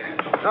in here?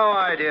 No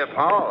idea,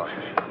 Paul.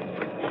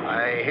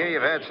 I hear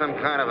you've had some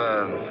kind of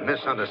a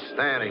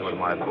misunderstanding with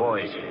my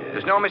boys here.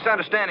 There's no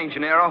misunderstanding,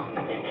 Gennaro.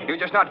 You're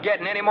just not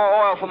getting any more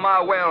oil from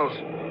my wells.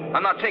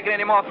 I'm not taking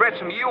any more threats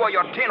from you or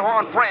your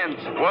tin-horn friends.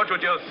 Watch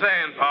what you're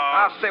saying, Paul.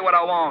 I'll say what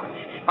I want.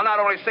 I'll not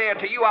only say it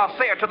to you, I'll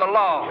say it to the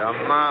law.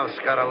 Your mouth's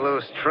got a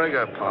loose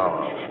trigger,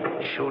 Paul.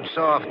 Shoots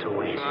off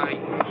too easy.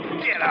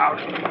 Get out.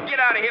 Get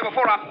out of here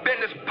before I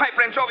bend this pipe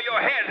wrench over your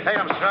head. Take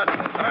him, son.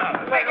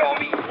 Let go of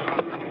me.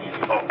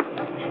 Oh.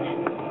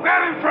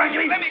 Grab him,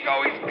 Frankie. Let me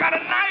go. He's got a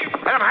knife.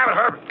 Let him have it,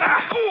 Herb.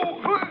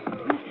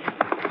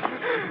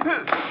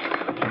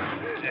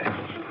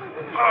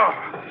 Oh,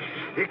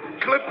 he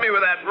clipped me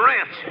with that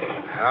wrench.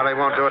 Well, he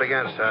won't do it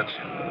again, Such.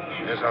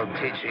 This'll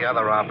teach the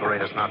other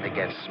operators not to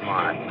get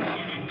smart.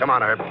 Come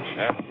on, Herb.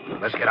 Yeah?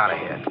 Let's get out of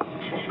here.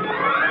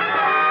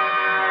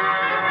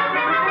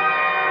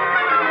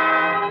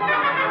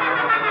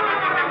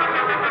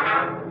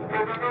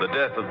 The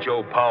death of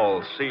Joe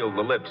Powell sealed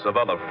the lips of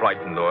other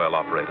frightened oil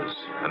operators,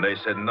 and they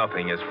said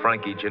nothing as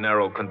Frankie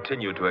Gennaro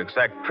continued to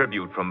exact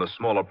tribute from the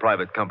smaller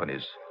private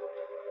companies.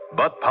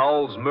 But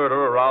Powell's murder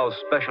aroused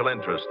special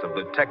interest of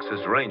the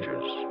Texas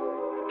Rangers.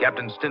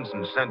 Captain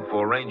Stinson sent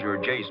for Ranger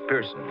Jace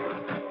Pearson.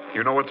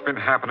 You know what's been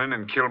happening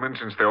in Kilman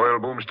since the oil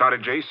boom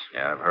started, Jace?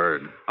 Yeah, I've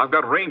heard. I've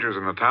got rangers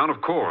in the town,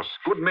 of course.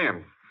 Good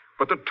men.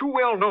 But they're too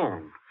well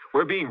known.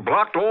 We're being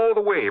blocked all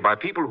the way by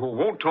people who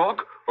won't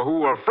talk or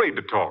who are afraid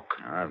to talk.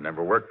 I've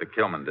never worked the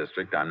Kilman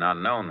district. I'm not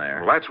known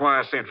there. Well, that's why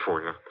I sent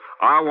for you.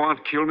 I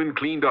want Kilman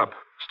cleaned up,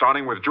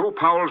 starting with Joe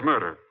Powell's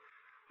murder.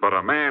 But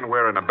a man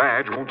wearing a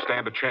badge won't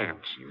stand a chance.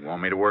 You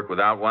want me to work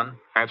without one?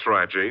 That's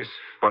right, Jace.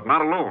 But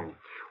not alone.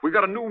 We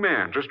got a new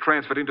man just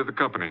transferred into the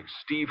company,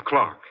 Steve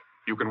Clark.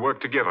 You can work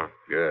together.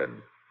 Good.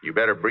 You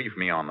better brief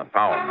me on the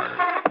Powell murder.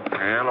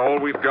 Well, all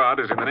we've got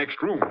is in the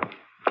next room.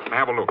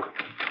 Have a look.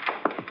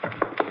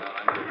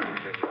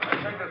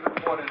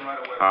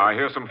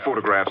 Here's some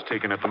photographs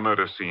taken at the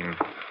murder scene.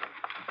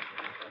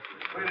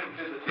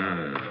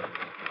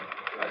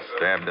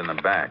 Stabbed in the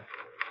back.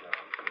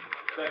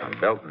 My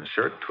belt and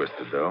shirt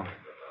twisted, though.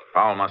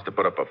 Powell must have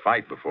put up a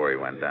fight before he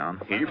went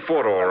down. He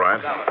fought all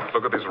right.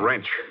 Look at this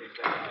wrench.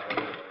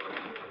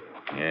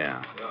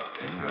 Yeah.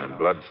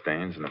 Blood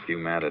stains and a few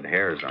matted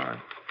hairs on it.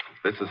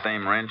 This the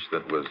same wrench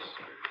that was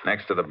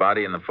next to the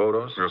body in the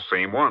photos? The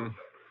same one.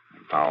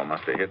 Powell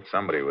must have hit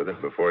somebody with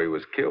it before he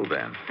was killed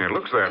then. It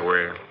looks that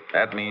way.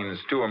 That means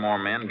 2 or more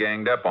men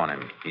ganged up on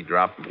him. He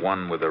dropped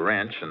one with a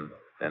wrench, and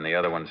then the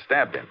other one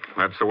stabbed him.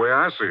 That's the way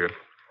I see it.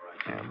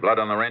 Yeah, blood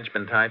on the wrench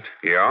been typed?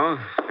 Yeah.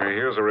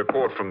 Here's a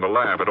report from the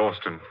lab at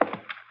Austin.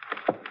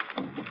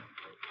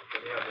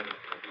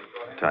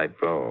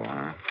 Type O,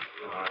 huh?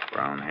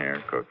 Brown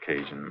hair,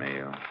 Caucasian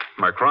male.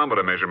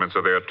 Micrometer measurements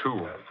are there,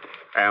 too.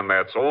 And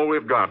that's all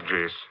we've got,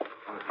 Jace.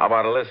 How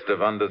about a list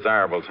of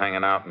undesirables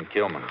hanging out in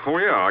Kilman? Oh,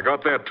 yeah, I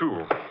got that,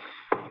 too.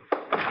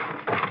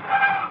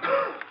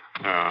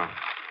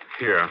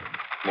 Here.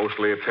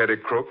 Mostly petty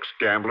crooks,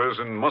 gamblers,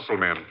 and muscle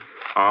men.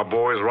 Our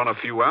boys run a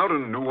few out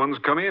and new ones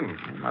come in.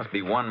 There must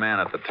be one man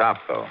at the top,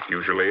 though.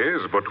 Usually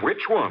is, but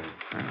which one?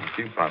 A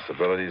few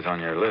possibilities on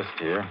your list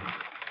here.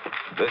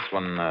 This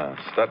one,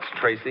 Stutz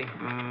Tracy?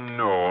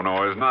 No,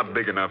 he's not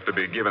big enough to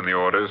be given the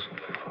orders.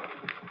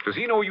 Does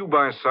he know you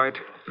by sight?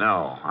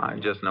 No, I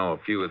just know a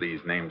few of these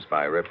names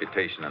by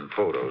reputation and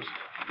photos.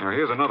 Now,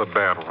 here's another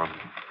bad one.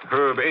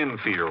 Herb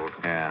Enfield.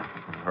 Yeah,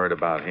 I've heard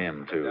about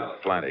him, too.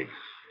 Plenty.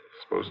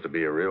 Supposed to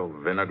be a real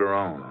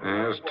vinegarone.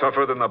 Yeah, he's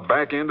tougher than the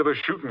back end of a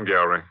shooting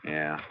gallery.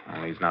 Yeah,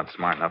 only he's not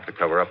smart enough to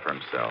cover up for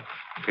himself.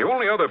 The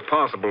only other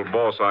possible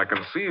boss I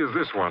can see is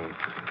this one,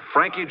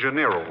 Frankie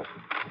Gennaro.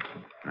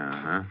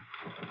 Uh-huh.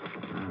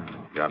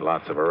 Got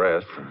lots of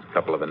arrests and a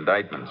couple of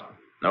indictments.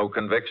 No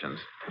convictions.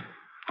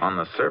 On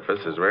the surface,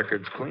 his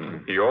record's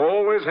clean. He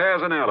always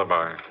has an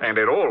alibi, and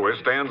it always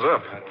stands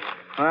up.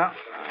 Well,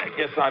 I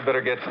guess I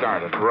better get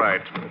started.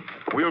 Right.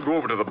 We'll go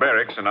over to the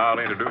barracks, and I'll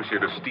introduce you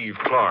to Steve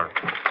Clark.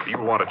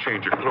 You'll want to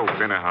change your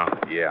clothes anyhow.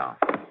 Yeah.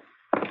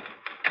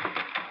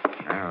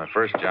 Well, the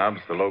first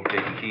job's to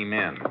locate key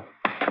men.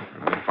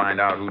 When we find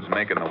out who's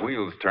making the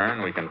wheels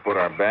turn, we can put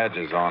our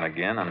badges on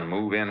again and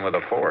move in with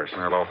a force.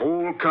 Well, the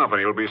whole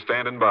company will be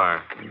standing by.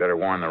 You better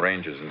warn the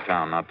rangers in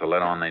town not to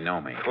let on they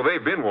know me. Well,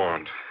 they've been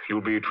warned.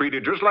 You'll be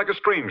treated just like a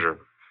stranger.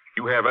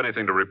 You have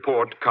anything to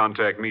report,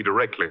 contact me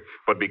directly.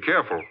 But be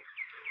careful.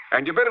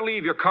 And you better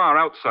leave your car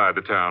outside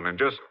the town and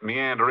just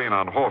meander in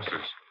on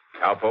horses.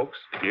 Cowpokes?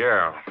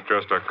 Yeah,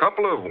 just a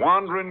couple of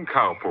wandering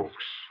cowpokes.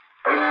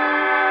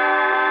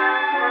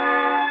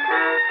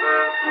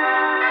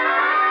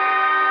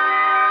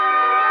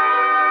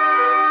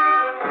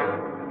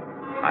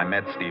 I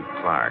met Steve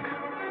Clark.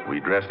 We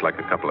dressed like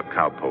a couple of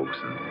cowpokes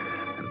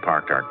and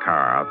parked our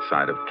car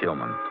outside of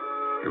Kilman.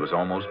 It was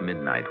almost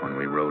midnight when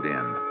we rode in.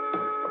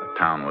 The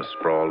town was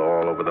sprawled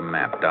all over the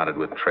map, dotted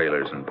with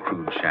trailers and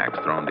crude shacks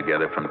thrown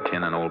together from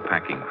tin and old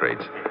packing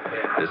crates.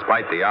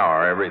 Despite the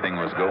hour, everything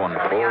was going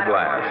full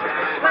blast.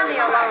 Plenty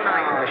of low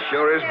night.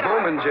 Sure is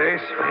booming,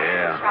 Jace.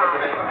 Yeah.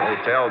 The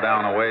hotel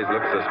down a ways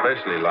looks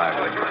especially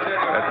lively.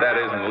 Bet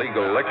that isn't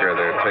legal liquor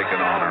they're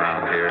taking on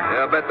around here.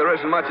 Yeah, I bet there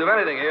isn't much of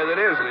anything here that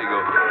is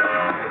legal.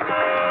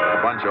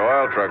 A bunch of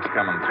oil trucks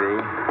coming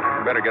through.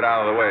 You better get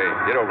out of the way.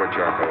 Get over,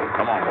 Charcoal.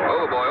 Come on, boy.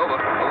 Over, boy, over.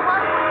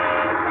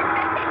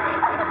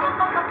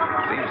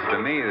 Seems to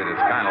me that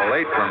it's kind of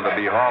late for them to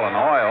be hauling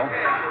oil.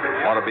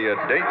 Ought to be a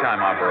daytime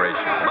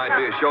operation. Might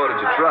be a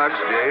shortage of trucks,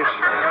 Jace.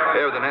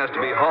 Everything has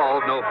to be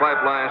hauled. No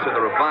pipelines to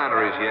the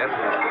refineries yet.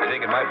 You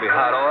think it might be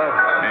hot oil?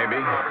 Maybe.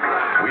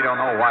 We don't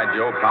know why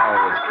Joe Powell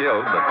was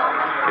killed, but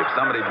if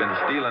somebody'd been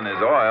stealing his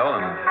oil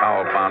and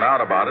Powell found out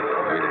about it,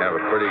 we'd have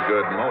a pretty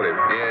good motive.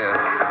 Yeah.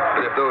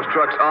 But if those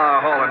trucks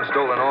are hauling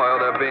stolen oil,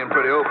 they're being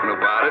pretty open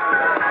about it.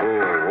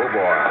 Oh,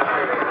 boy.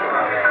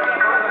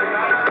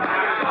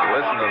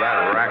 Listen to that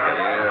racket.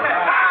 Yeah.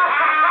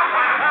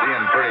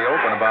 Being pretty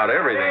open about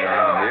everything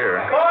around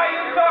here. Boy,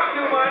 you talk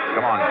too much.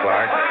 Come on,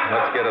 Clark.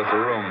 Let's get us a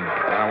room.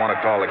 I want to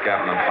call the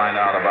captain and find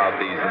out about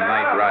these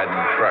night-riding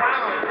trucks.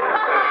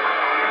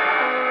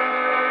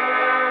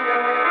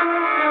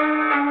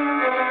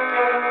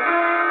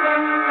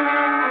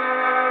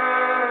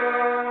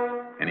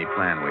 Any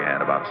plan we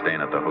had about staying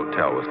at the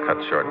hotel was cut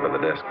short by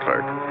the desk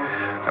clerk.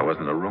 There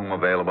wasn't a room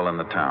available in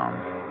the town.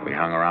 We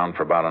hung around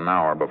for about an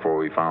hour before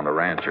we found a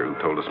rancher who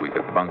told us we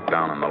could bunk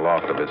down in the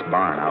loft of his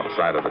barn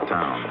outside of the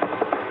town.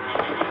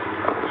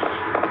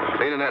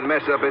 Cleaning that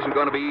mess up isn't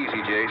going to be easy,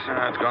 Jace.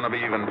 It's going to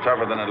be even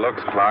tougher than it looks,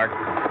 Clark.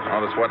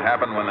 Notice what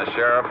happened when the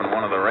sheriff and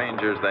one of the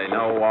rangers they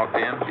know walked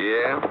in?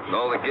 Yeah, and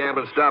all the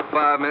gambling stopped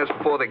 5 minutes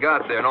before they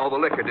got there, and all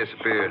the liquor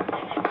disappeared.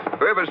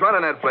 Whoever's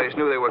running that place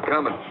knew they were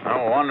coming.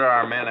 No wonder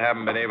our men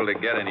haven't been able to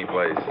get any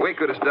place. We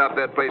could have stopped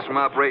that place from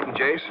operating,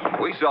 Jace.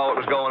 We saw what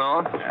was going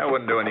on. That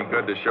wouldn't do any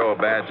good to show a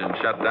badge and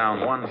shut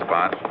down one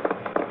spot.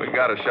 We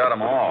got to shut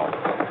them all.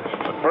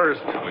 But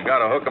first, we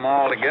got to hook them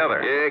all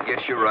together. Yeah,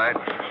 guess you're right.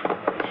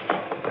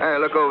 Hey,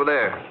 look over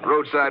there.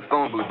 Roadside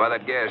phone booth by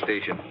that gas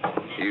station.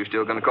 You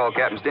still going to call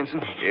Captain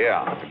Stinson?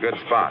 Yeah, it's a good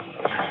spot.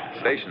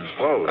 Station's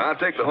closed. I'll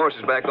take the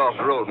horses back off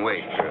the road and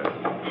wait. Good.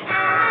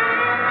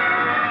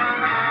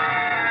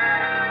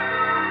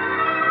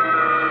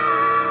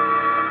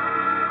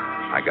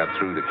 I got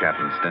through to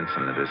Captain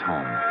Stinson at his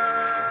home.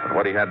 But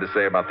what he had to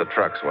say about the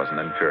trucks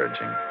wasn't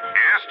encouraging.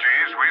 Yes,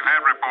 Jace, we've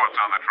had reports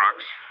on the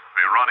trucks.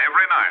 They run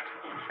every night.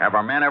 Have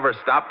our men ever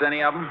stopped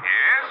any of them?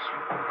 Yes,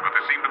 but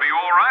they seem to be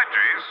all right,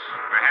 Jace.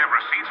 They have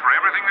receipts for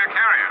everything they're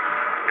carrying,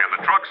 and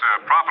the trucks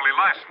are properly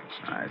licensed.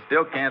 I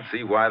still can't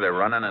see why they're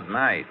running at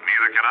night.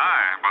 Neither can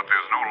I, but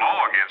there's no law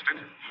against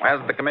it.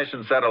 Hasn't the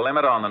commission set a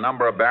limit on the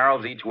number of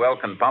barrels each well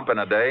can pump in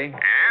a day?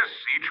 Yes,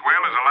 each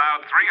well is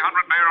allowed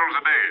 300 barrels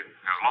a day,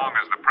 as long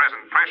as the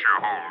present pressure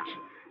holds.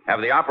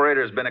 Have the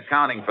operators been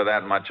accounting for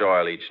that much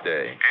oil each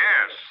day?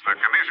 Yes, the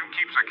commission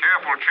keeps a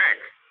careful check.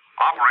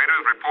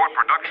 Operators report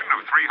production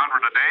of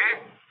 300 a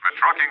day. The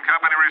trucking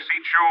company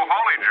receipts show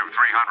haulage of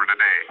 300 a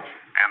day.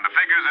 And the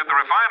figures at the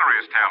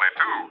refineries tally,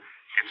 too.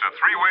 It's a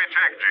three-way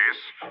check,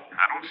 Jace.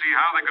 I don't see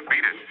how they could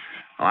beat it.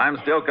 Well, I'm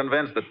still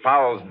convinced that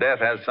Powell's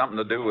death has something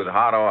to do with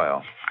hot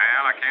oil.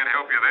 Well, I can't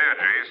help you there,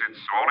 Jace.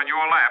 It's all in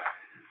your lap.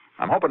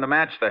 I'm hoping to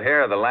match the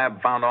hair the lab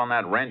found on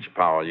that wrench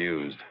Powell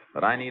used.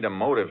 But I need a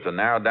motive to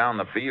narrow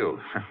down the field.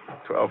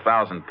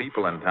 12,000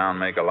 people in town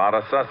make a lot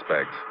of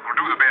suspects. Well,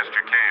 do the best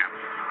you can.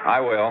 I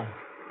will.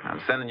 I'm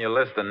sending you a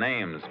list of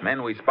names.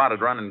 Men we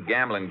spotted running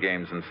gambling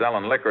games and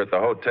selling liquor at the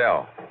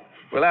hotel.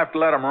 We'll have to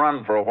let them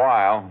run for a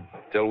while,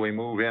 till we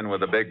move in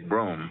with a big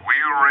broom.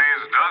 We'll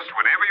raise dust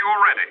whenever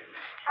you're ready.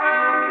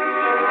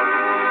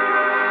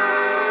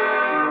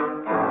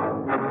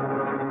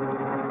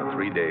 For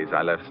 3 days,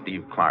 I left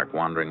Steve Clark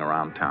wandering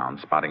around town,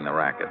 spotting the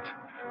rackets,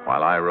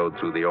 while I rode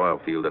through the oil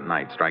field at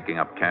night, striking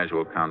up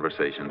casual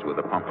conversations with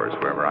the pumpers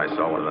wherever I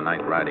saw one of the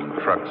night-riding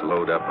trucks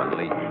load up and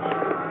leave.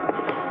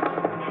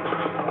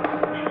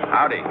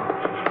 Howdy.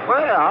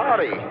 Well,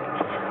 howdy.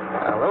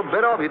 A little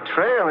bit off your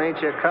trail,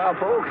 ain't you,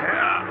 cowpoke?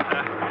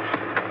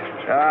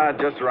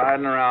 Just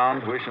riding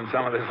around, wishing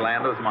some of this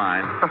land was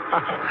mine.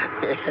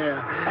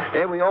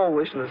 Yeah, we all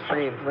wishing the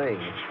same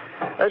thing.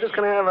 I'm just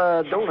going to have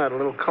a donut, a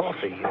little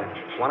coffee.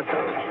 Want a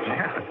cup?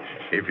 Yeah.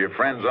 If your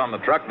friends on the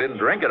truck didn't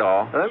drink it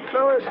all. Them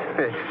fellas,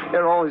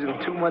 they're always in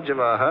too much of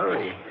a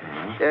hurry.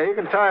 Mm-hmm. Yeah, you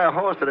can tie a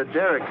horse to the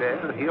derrick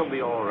there. He'll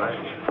be all right.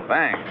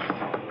 Thanks.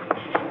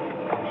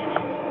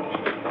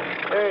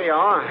 There you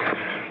are.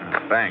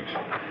 Thanks.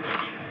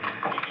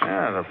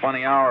 Yeah, it's a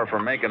funny hour for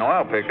making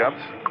oil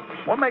pickups.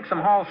 What makes them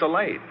haul so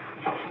late?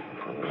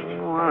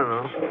 Oh, I don't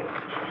know.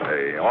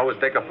 They always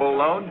take a full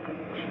load?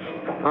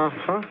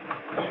 Uh-huh.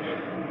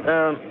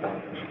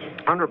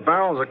 100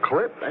 barrels a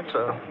clip. That's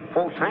a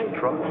full tank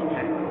truck.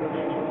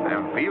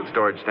 Them field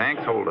storage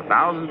tanks hold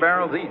 1,000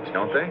 barrels each,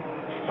 don't they?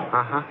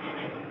 Uh-huh.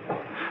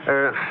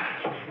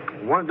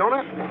 Want a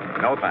donut?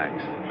 No,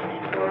 thanks.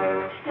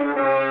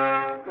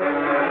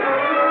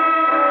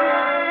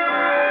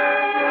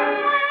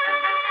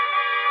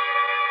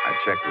 I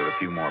checked with a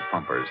few more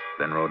pumpers,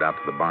 then rode out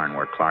to the barn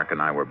where Clark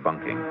and I were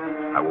bunking.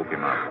 I woke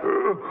him up.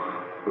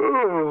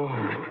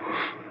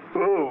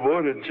 Oh,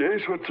 morning,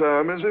 Jace. What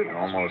time is it?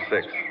 Almost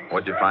 6.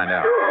 What'd you find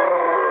out?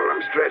 Oh, let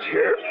me stretch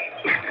here.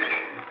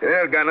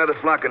 Yeah, I've got another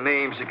flock of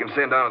names you can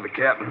send on to the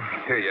captain.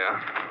 Here you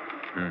are.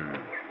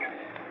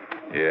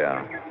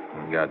 Yeah,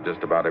 we've got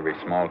just about every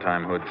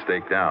small-time hood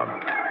staked out.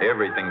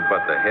 Everything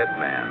but the head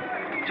man.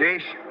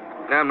 Jace,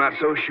 I'm not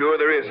so sure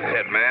there is a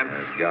head man.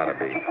 There's gotta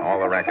be. All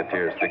the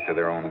racketeers stick to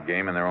their own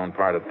game in their own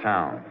part of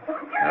town.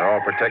 They're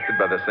all protected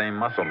by the same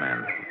muscle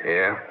men.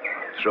 Yeah?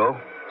 So?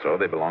 So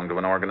they belong to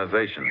an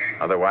organization.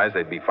 Otherwise,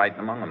 they'd be fighting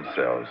among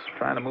themselves,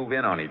 trying to move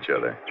in on each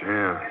other.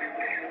 Yeah.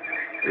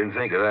 Didn't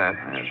think of that.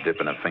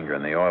 Dipping a finger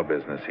in the oil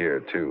business here,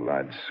 too.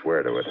 I'd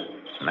swear to it.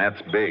 And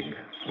that's big.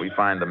 We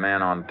find the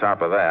man on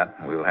top of that,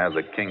 we'll have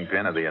the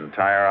kingpin of the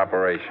entire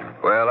operation.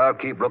 Well, I'll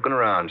keep looking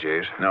around,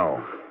 Jace.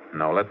 No,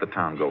 let the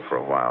town go for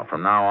a while.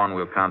 From now on,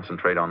 we'll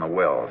concentrate on the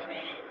wells.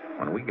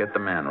 When we get the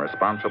man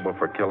responsible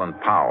for killing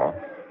Powell,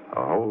 the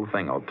whole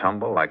thing will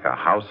tumble like a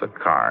house of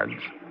cards.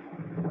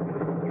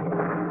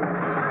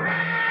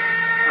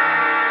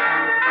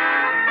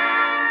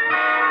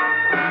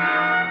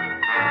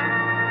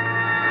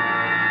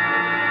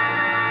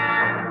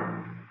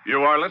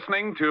 You are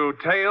listening to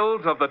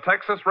Tales of the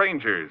Texas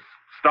Rangers,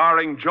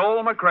 starring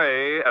Joel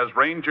McRae as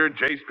Ranger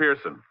Jace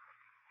Pearson.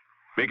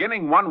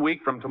 Beginning 1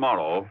 week from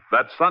tomorrow,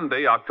 that's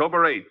Sunday,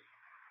 October 8th,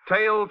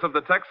 Tales of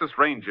the Texas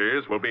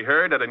Rangers will be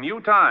heard at a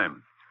new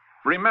time.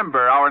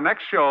 Remember, our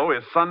next show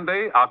is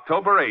Sunday,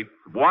 October 8th,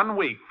 1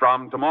 week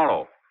from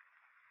tomorrow.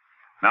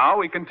 Now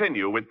we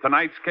continue with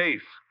tonight's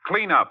case,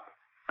 Cleanup,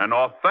 an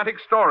authentic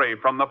story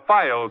from the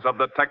files of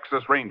the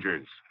Texas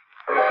Rangers.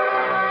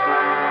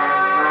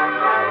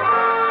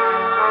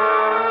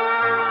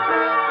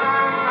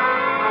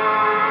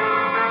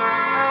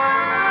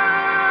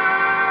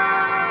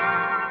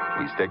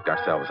 We staked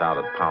ourselves out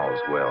at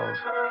Powell's wells.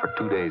 For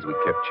 2 days, we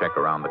kept check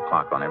around the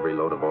clock on every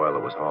load of oil that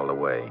was hauled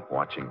away,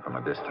 watching from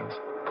a distance.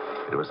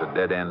 It was a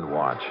dead-end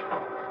watch.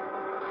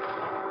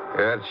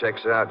 Yeah, it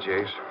checks out,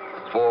 Jace.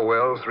 4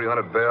 wells,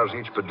 300 barrels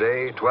each per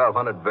day,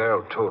 1,200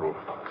 barrel total.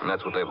 And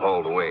that's what they've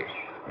hauled away.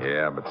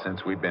 Yeah, but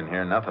since we've been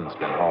here, nothing's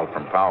been hauled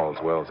from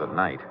Powell's wells at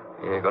night.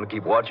 You gonna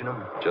keep watching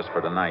them? Just for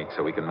tonight,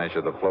 so we can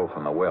measure the flow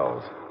from the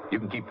wells. You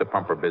can keep the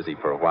pumper busy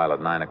for a while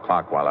at 9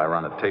 o'clock while I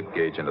run a tape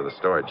gauge into the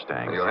storage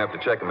tank. You'll have to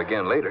check him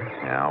again later.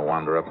 Yeah, I'll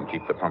wander up and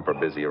keep the pumper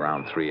busy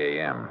around 3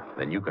 a.m.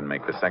 Then you can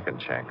make the second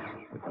check.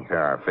 We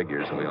compare our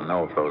figures, and we'll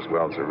know if those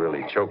wells are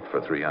really choked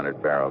for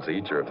 300 barrels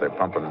each or if they're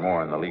pumping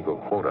more in the legal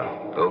quota.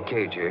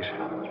 Okay, Jace.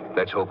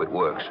 Let's hope it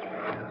works.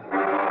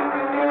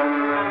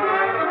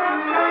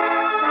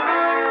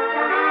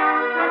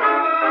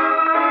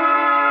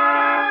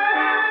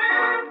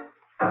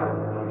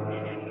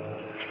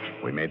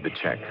 We made the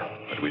check,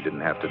 but we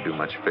didn't have to do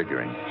much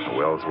figuring. The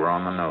wells were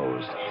on the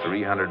nose.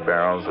 300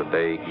 barrels a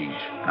day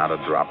each, not a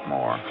drop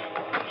more.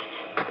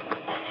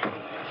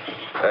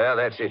 Yeah,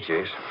 that's it,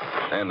 Jace.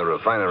 And the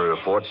refinery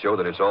reports show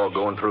that it's all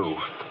going through.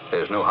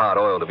 There's no hot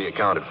oil to be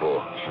accounted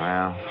for.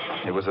 Well,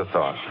 it was a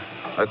thought.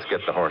 Let's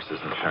get the horses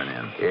and turn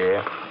in.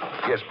 Yeah.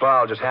 Guess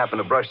Powell just happened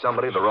to brush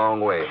somebody the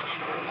wrong way.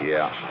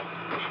 Yeah.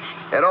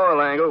 That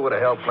oil angle would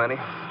have helped plenty.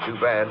 Too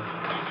bad.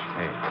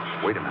 Hey,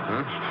 wait a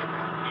minute.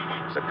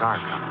 There's a car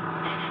coming.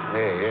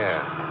 Hey,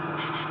 yeah.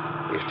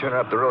 He's turning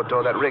up the road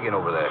toward that rigging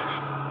over there.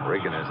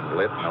 Rigging isn't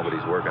lit.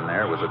 Nobody's working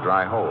there. It was a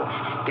dry hole.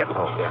 Get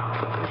low.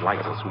 Yeah. His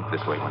lights will sweep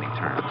this way when he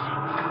turns.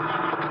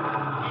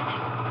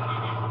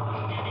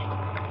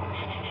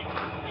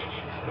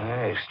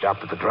 Hey,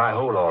 stopped at the dry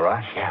hole, all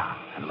right. Yeah,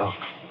 and look.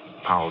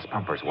 Powell's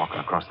pumpers walking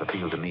across the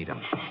field to meet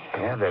him.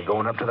 Yeah, they're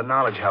going up to the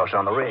knowledge house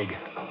on the rig.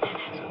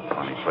 It's a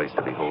funny place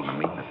to be holding a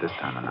meeting at this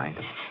time of night.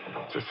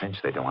 It's a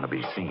cinch they don't want to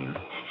be seen.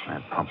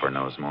 That pumper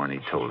knows more than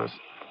he told us.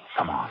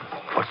 Come on.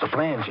 What's the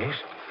plan,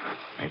 Jace?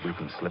 Maybe we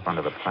can slip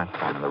under the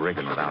platform of the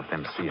rigging without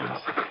them seeing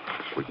us.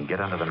 If we can get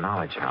under the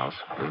knowledge house,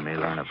 we may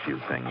learn a few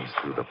things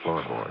through the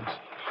floorboards.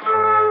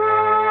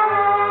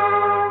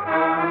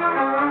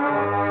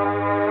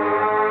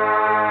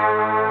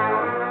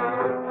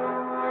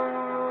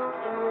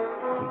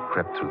 We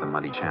crept through the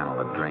muddy channel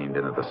that drained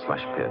into the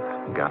slush pit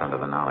and got under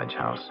the knowledge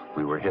house.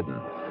 We were hidden,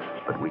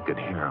 but we could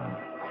hear them.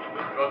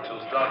 Trucks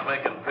will start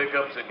making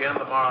pickups again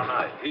tomorrow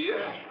night.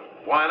 Here?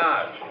 Why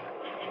not?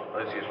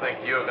 Unless you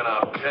think you're going to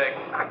object.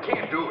 I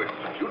can't do it.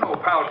 You know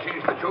Powell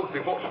changed the choke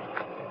before his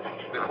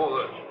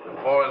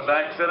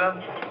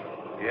accident?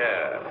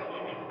 Yeah.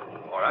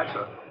 All right,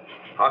 sir.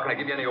 How can I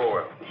give you any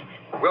oil?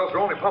 Wells are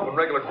only pumping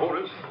regular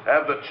quotas.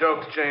 Have the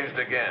chokes changed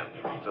again,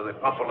 so they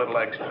pump a little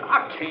extra.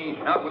 I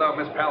can't. Not without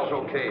Miss Powell's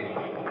okay.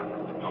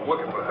 I'm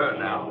working for her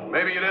now.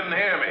 Maybe you didn't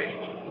hear me.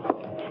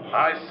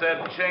 I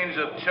said change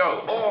the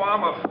choke. Oh,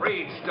 I'm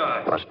afraid,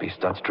 Stutz. Must be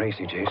Stutz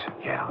Tracy, Jace.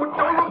 Yeah. Well,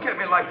 don't look at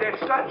me like that,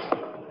 Stutz.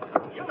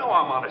 You know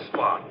I'm on the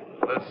spot.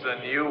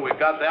 Listen, we've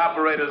got the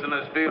operators in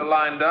this field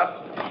lined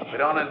up. We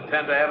don't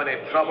intend to have any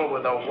trouble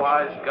with a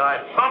wise guy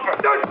pumper.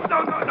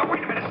 No,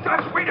 wait a minute,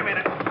 Stutz, wait a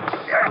minute.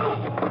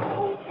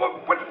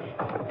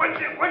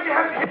 What'd you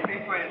have to hit me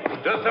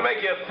with? Just to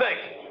make you think.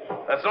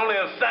 That's only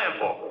a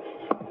sample.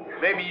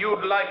 Maybe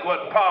you'd like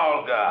what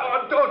Powell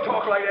got. Don't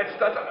talk like that,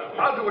 Stutz.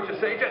 I'll do what you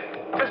say.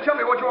 Just tell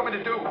me what you want me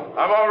to do.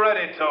 I've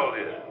already told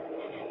you.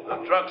 The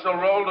trucks will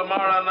roll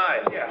tomorrow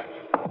night. Yeah.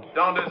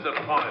 Don't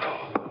disappoint.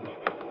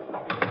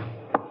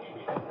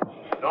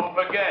 Don't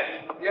forget.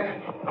 Yeah.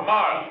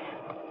 Tomorrow.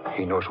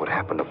 He knows what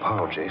happened to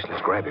Powell, Jace.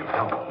 Let's grab him.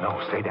 No,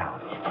 stay down.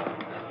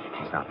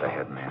 He's not the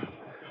head man.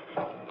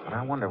 But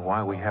I wonder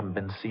why we haven't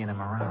been seeing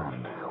him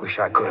around. Wish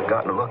I could have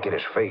gotten a look at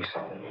his face.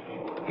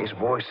 His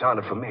voice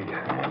sounded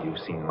familiar. Yeah, you've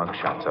seen mug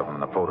shots of him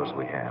in the photos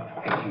we have.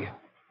 Hey,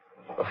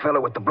 the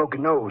fellow with the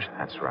broken nose.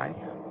 That's right.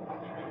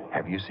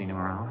 Have you seen him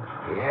around?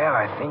 Yeah,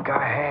 I think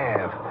I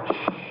have.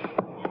 Shh.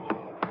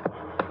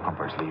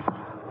 Pumper's leaving.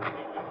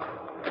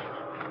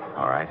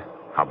 All right.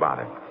 How about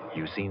it?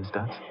 You seen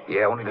Stutz?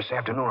 Yeah, only this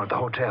afternoon at the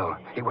hotel.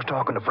 He was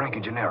talking to Frankie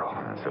Gennaro.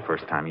 That's the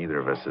first time either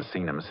of us has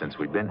seen him since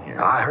we've been here.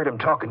 I heard him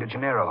talking to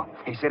Gennaro.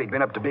 He said he'd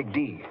been up to Big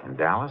D. In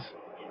Dallas?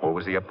 What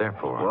was he up there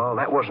for? Well,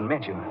 that wasn't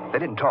mentioned. They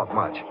didn't talk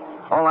much.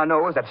 All I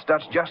know is that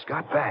Stutz just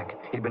got back.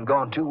 He'd been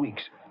gone 2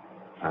 weeks.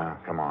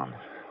 Come on.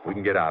 We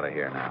can get out of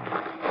here now.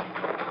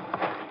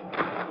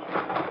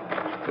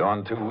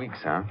 Gone 2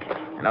 weeks, huh?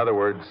 In other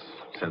words,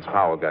 since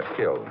Powell got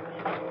killed.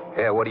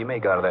 Yeah, what do you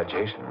make out of that,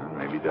 Jason?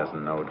 Maybe he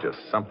doesn't know just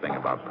something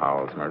about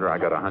Powell's murder. I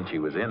got a hunch he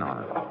was in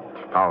on it.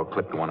 Powell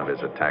clipped one of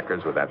his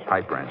attackers with that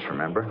pipe wrench,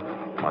 remember?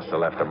 Must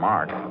have left a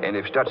mark. And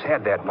if Stutz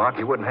had that mark,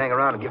 he wouldn't hang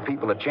around and give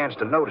people a chance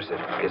to notice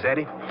it. Is that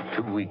it?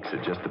 2 weeks is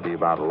just to be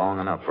about long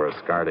enough for a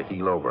scar to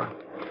heal over.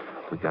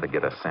 We've got to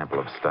get a sample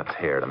of Stutz's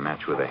hair to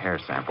match with the hair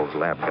samples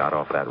Lab got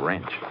off that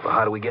wrench. Well,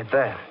 how do we get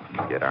that?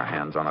 Get our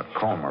hands on a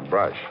comb or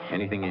brush.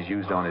 Anything he's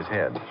used on his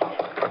head.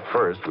 But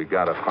first, we've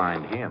got to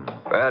find him.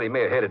 Well, he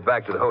may have headed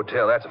back to the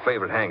hotel. That's a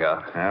favorite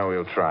hangout. Yeah,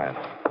 we'll try it.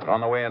 But on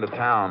the way into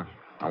town,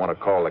 I want to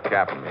call the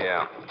captain.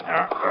 Yeah.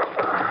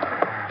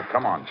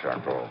 Come on,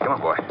 Charcoal. Come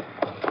on, boy.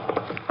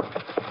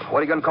 What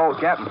are you going to call the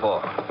captain for?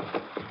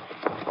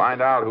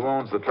 Find out who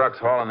owns the trucks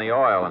hauling the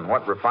oil and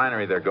what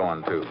refinery they're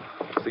going to.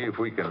 See if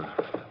we can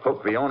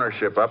hook the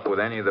ownership up with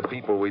any of the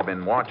people we've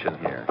been watching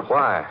here.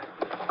 Why?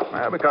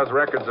 Well, because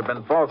records have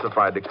been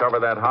falsified to cover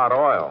that hot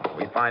oil.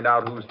 We find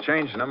out who's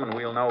changing them, and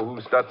we'll know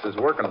who Stutz is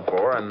working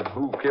for and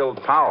who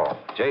killed Powell.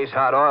 Jay's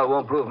hot oil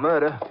won't prove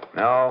murder.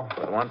 No,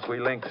 but once we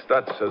link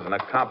Stutz as an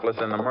accomplice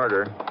in the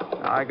murder,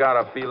 I got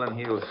a feeling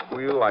he'll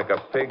squeal like a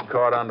pig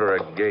caught under a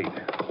gate.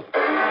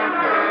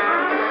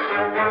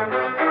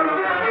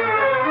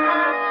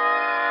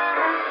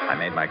 I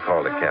made my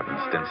call to Captain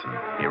Stinson.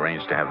 He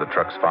arranged to have the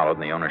trucks followed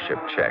and the ownership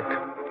checked.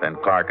 Then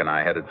Clark and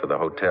I headed for the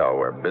hotel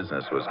where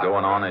business was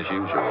going on as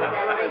usual.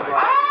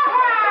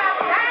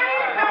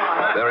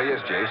 There he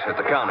is, Jace, at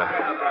the counter.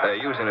 They're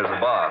using it as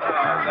a bar.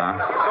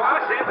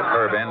 With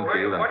Herb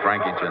Enfield and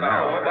Frankie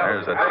Gennaro.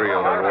 There's a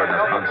trio the warden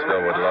of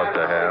Huntsville would love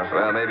to have.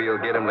 Well, maybe you'll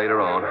get him later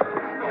on.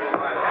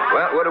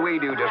 Well, what do we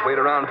do? Just wait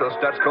around until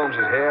Stutz combs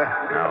his hair?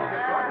 No.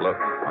 Look,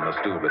 on the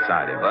stool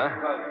beside him. What?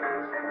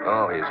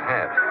 Oh, his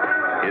hat.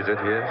 Is it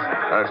his?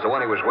 That's the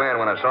one he was wearing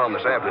when I saw him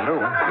this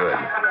afternoon. Good.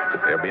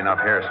 There'll be enough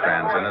hair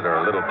strands in it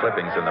or little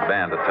clippings in the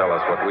band to tell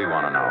us what we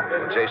want to know.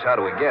 Well, Jace, how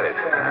do we get it?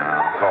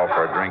 I'll call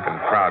for a drink and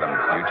crowd him.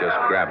 You just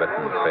grab it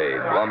and fade.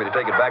 You want me to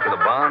take it back to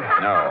the barn?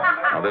 No.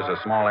 There's a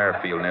small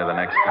airfield near the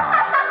next town.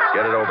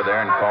 Get it over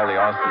there and call the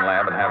Austin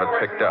lab and have it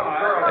picked up.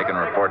 They can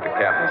report to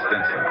Captain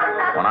Stinson.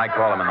 When I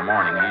call him in the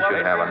morning, he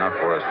should have enough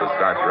for us to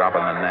start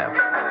dropping the net.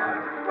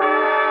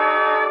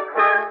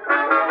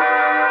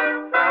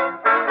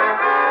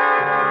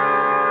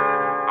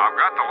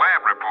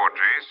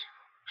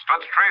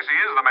 Stutz Tracy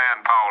is the man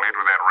Powell hit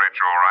with that wrench,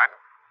 all right.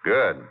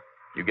 Good.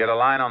 You get a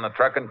line on the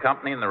trucking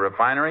company and the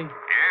refinery?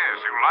 Yes,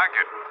 you like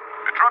it.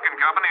 The trucking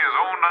company is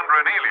owned under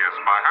an alias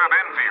by Herb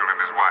Enfield and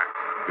his wife.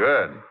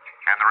 Good.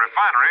 And the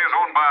refinery is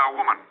owned by a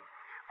woman.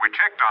 We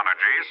checked on her,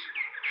 Jace.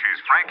 She's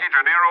Frankie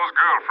Gennaro's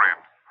girlfriend.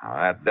 Oh,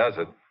 that does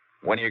it.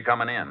 When are you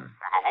coming in?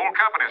 Well, the whole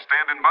company's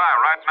standing by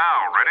right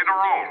now, ready to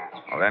roll.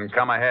 Well, then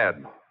come ahead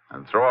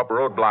and throw up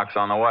roadblocks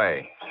on the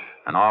way.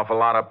 An awful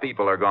lot of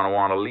people are going to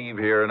want to leave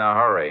here in a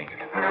hurry.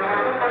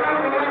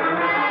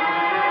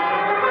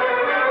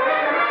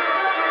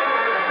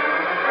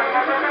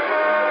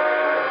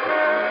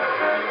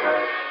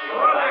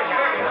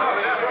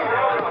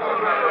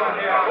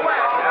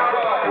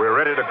 We're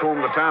ready to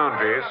comb the town,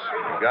 Jace.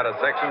 You got a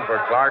section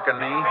for Clark and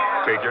me?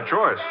 Take your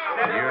choice.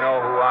 You know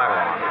who I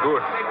want.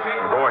 Good.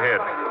 Go ahead.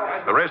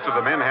 The rest of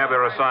the men have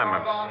their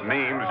assignments.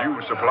 Names you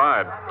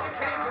supplied.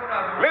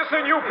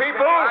 Listen, you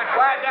people.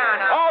 Quiet down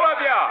now. All of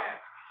you.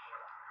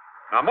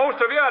 Now,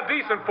 most of you are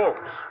decent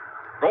folks.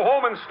 Go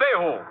home and stay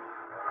home.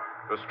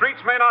 The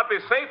streets may not be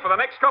safe for the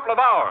next couple of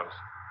hours,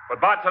 but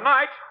by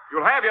tonight,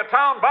 you'll have your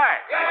town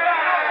back.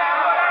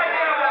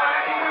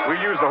 We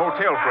use the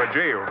hotel for a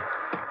jail.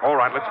 All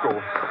right, let's go.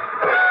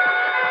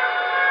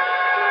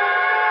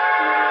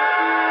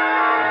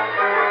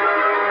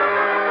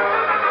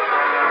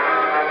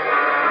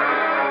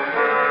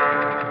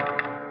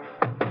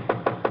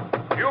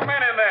 You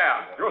men in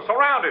there, you're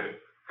surrounded.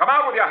 Come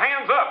out with your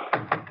hands up.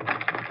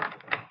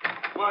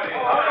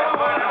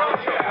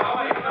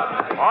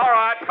 All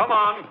right, come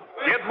on.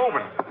 Get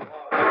moving.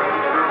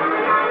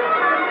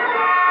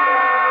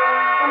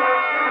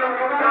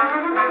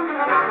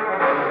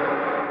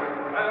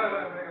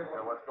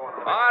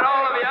 All right,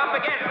 all of you, up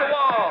against the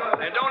wall.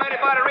 And don't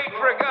anybody reach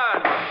for a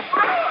gun.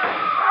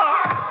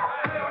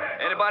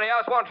 Anybody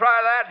else want to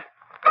try that?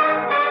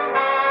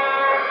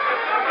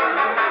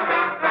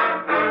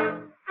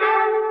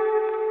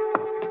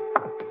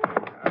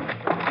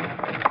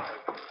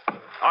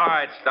 All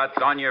right,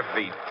 Stutz, on your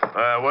feet.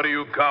 What do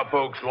you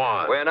cowpokes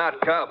want? We're not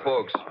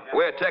cowpokes.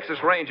 We're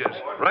Texas Rangers.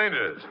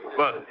 Rangers?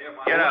 But...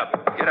 Get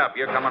up. Get up.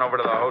 You're coming over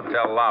to the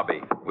hotel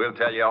lobby. We'll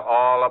tell you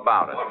all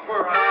about it.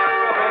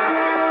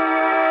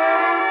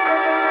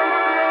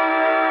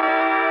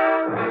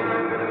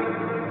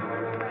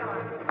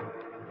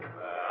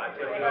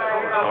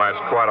 Well,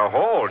 that's quite a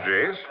haul,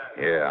 Jace.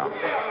 Yeah,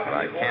 but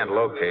I can't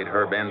locate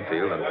Herb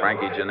Enfield and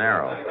Frankie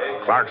Gennaro.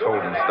 Clark's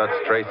holding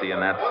Stutz Tracy in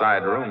that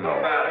side room,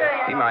 though.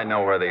 He might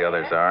know where the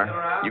others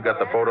are. You got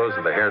the photos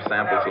of the hair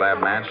samples lab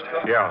matched?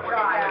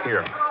 Yeah,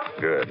 here.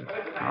 Good.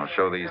 I'll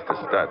show these to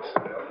Stutz.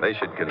 They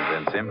should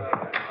convince him.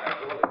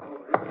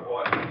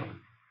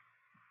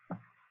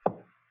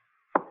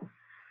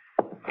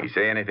 He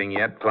say anything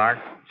yet, Clark?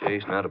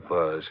 Jace, not a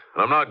buzz.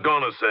 I'm not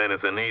going to say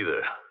anything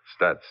either.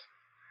 Stutz,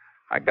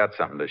 I got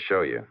something to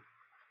show you.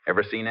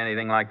 Ever seen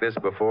anything like this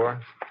before?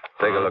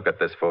 Take a look at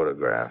this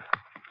photograph.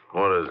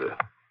 What is it?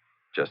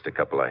 Just a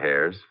couple of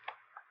hairs.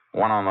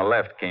 One on the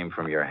left came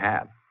from your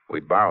hat. We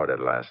borrowed it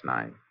last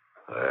night.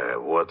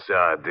 What's the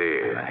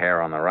idea? And the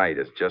hair on the right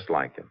is just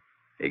like it.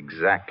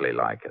 Exactly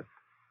like it.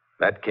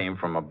 That came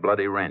from a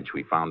bloody wrench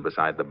we found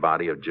beside the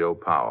body of Joe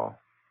Powell.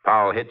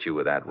 Powell hit you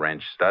with that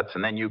wrench, Stutz,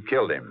 and then you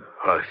killed him.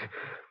 I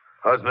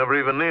was never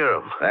even near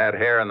him. That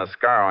hair and the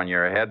scar on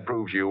your head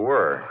proves you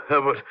were.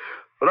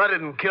 But I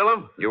didn't kill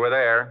him. You were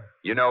there.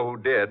 You know who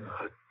did.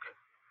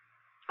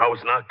 I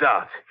was knocked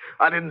out.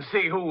 I didn't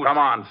see who was... Come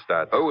on,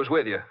 Stutz. Who was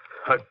with you?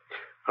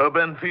 Herb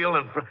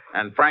Enfield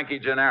and Frankie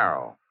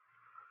Gennaro.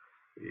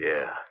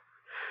 Yeah.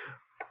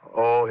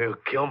 Oh, he'll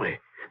kill me.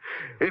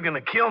 He's going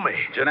to kill me.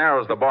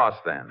 Gennaro's the boss,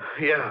 then.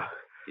 Yeah.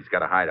 He's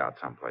got a hideout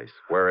someplace.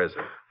 Where is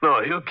it?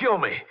 No, he'll kill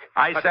me.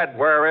 I said,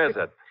 where is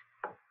it?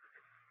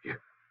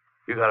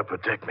 You got to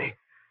protect me.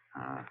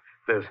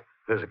 There's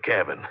a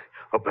cabin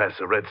Up past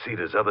the Red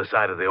Cedars, other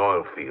side of the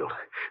oil field.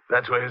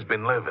 That's where he's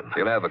been living.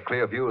 You'll have a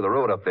clear view of the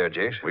road up there,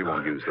 Jace. We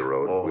won't use the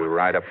road. We'll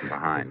ride up from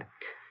behind.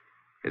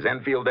 Is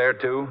Enfield there,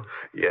 too?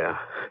 Yeah.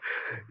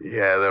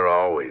 Yeah, they're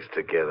always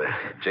together.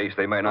 Jace,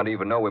 they might not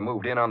even know we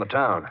moved in on the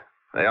town.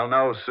 They'll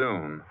know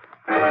soon.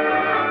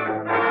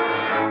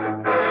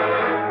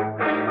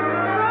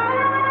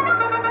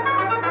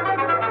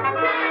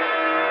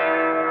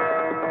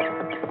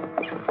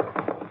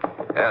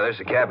 Yeah, there's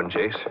the cabin,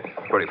 Jace.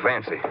 Pretty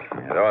fancy.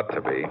 It ought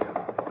to be.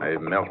 They've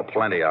milked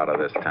plenty out of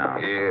this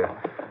town. Yeah.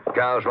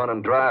 Cows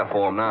running dry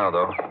for 'em now,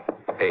 though.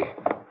 Hey,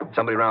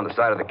 somebody around the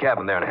side of the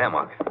cabin there in a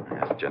hammock.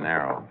 That's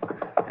Gennaro.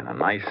 In a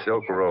nice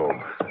silk robe.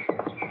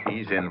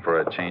 He's in for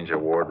a change of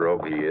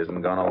wardrobe he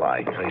isn't gonna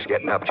like. He's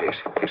getting up, Jace.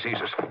 He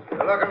sees us. You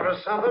looking for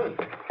something?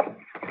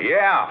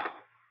 Yeah.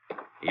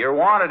 You're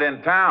wanted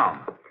in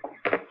town.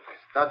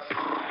 That's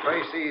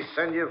Tracy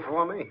send you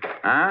for me?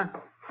 Huh?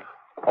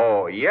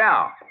 Oh,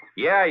 yeah.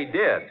 Yeah, he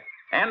did.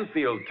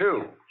 Enfield,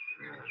 too.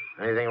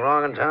 Anything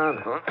wrong in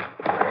town?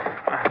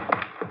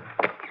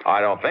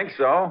 I don't think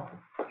so.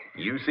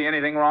 You see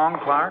anything wrong,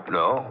 Clark?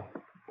 No.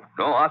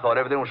 No, I thought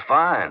everything was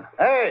fine.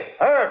 Hey,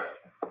 Herb!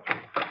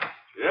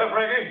 Yeah,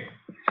 Frankie?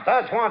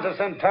 Stats wants us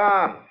in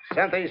town.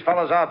 Sent these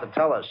fellows out to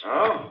tell us.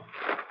 Oh?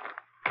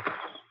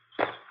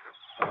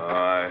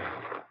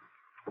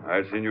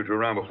 I've seen you two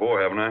around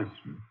before, haven't I?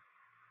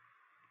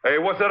 Hey,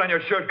 what's that on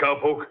your shirt,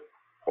 cowpoke?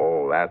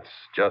 Oh, that's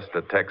just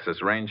a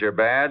Texas Ranger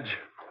badge.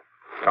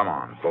 Come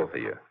on, both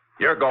of you.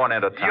 You're going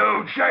into town.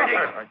 You shady!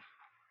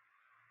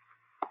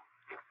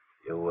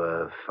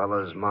 You,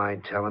 fellas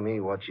mind telling me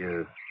what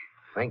you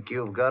think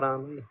you've got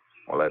on me?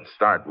 Well, let's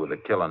start with the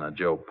killing of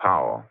Joe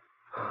Powell.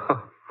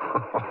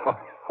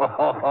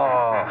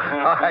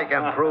 I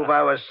can prove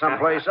I was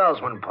someplace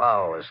else when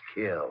Powell was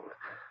killed.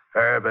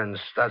 Herb and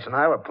Stutz and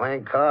I were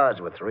playing cards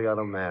with 3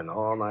 other men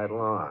all night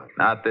long.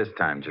 Not this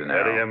time,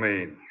 Gennaro. What do you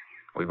mean?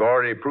 We've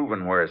already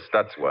proven where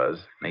Stutz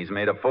was, and he's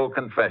made a full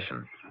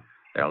confession.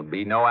 There'll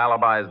be no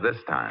alibis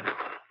this time.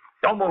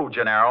 Don't move,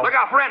 Gennaro. Look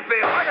out for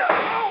Enfield! Wait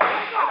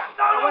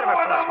a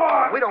minute,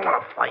 fellas. We don't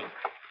want to fight.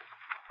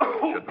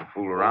 Shouldn't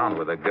fool around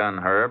with a gun,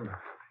 Herb.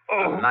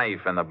 A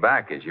knife in the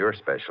back is your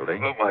specialty.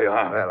 My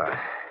arm. Well,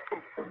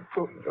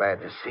 I'm glad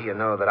to see you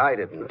know that I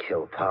didn't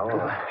kill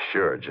Powell.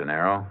 Sure,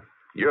 Gennaro.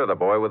 You're the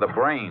boy with the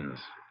brains.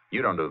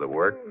 You don't do the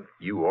work.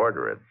 You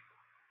order it.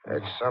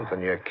 It's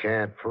something you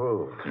can't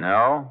prove.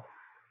 No?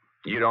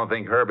 You don't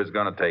think Herb is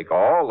going to take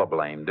all the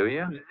blame, do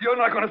you? You're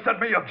not going to set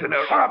me up,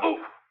 Gennaro. Shut up!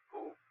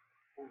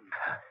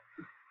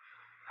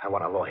 I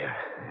want a lawyer.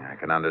 I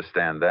can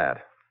understand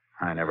that.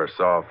 I never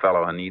saw a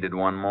fellow who needed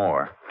one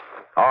more.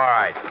 All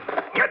right,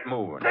 get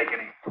moving. Take it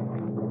easy.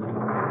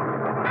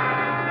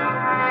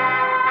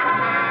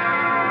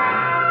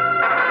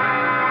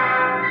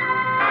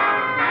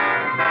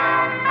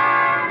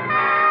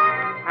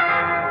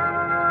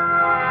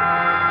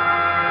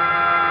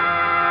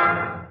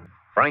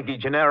 Frankie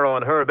Gennaro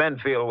and Herb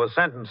Enfield were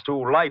sentenced to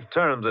life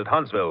terms at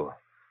Huntsville.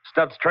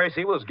 Stutz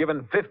Tracy was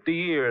given 50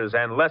 years,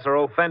 and lesser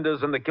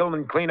offenders in the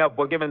Kilman cleanup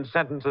were given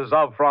sentences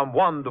of from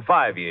 1 to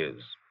 5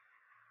 years.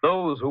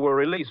 Those who were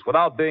released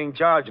without being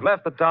charged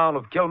left the town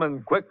of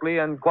Kilman quickly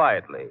and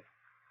quietly.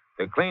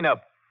 The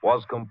cleanup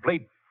was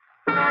complete.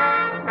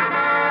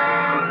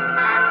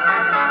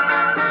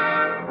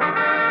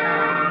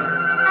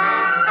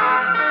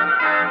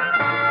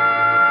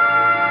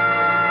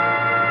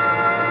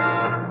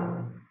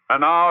 And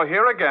now,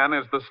 here again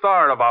is the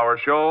star of our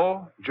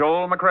show,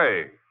 Joel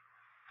McCrea.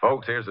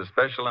 Folks, here's a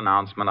special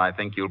announcement I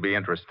think you'll be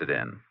interested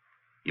in.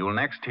 You will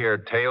next hear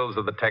Tales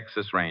of the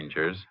Texas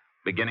Rangers,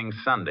 beginning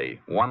Sunday,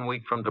 1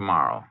 week from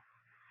tomorrow.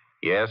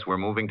 Yes, we're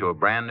moving to a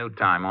brand new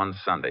time on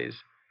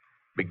Sundays,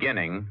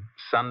 beginning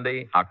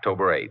Sunday,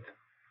 October 8th.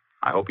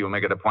 I hope you'll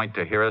make it a point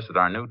to hear us at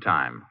our new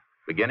time,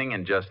 beginning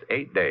in just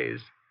 8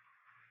 days.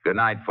 Good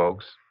night,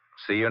 folks.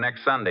 See you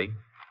next Sunday.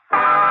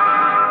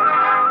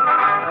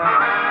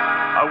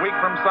 A week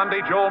from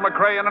Sunday, Joel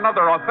McCrea in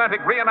another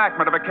authentic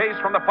reenactment of a case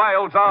from the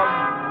files of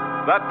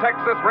the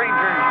Texas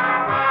Rangers.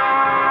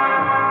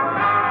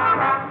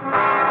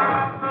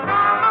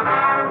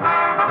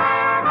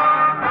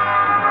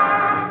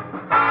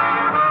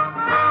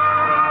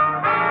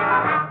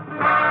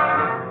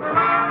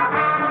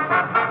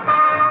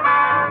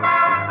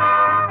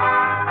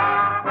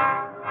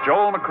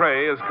 Joel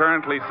McCrea is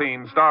currently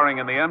seen starring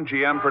in the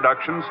MGM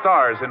production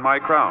Stars in My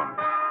Crown.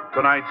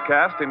 Tonight's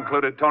cast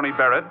included Tony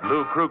Barrett,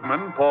 Lou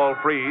Krugman, Paul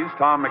Frees,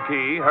 Tom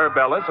McKee, Herb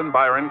Ellis, and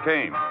Byron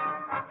Kane.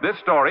 This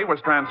story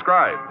was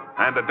transcribed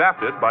and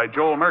adapted by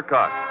Joel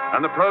Murcott,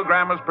 and the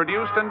program was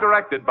produced and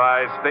directed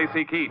by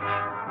Stacy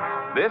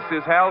Keach. This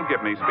is Hal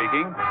Gibney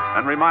speaking,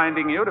 and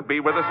reminding you to be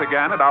with us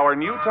again at our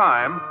new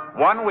time,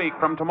 1 week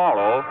from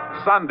tomorrow,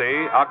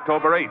 Sunday,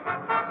 October 8th.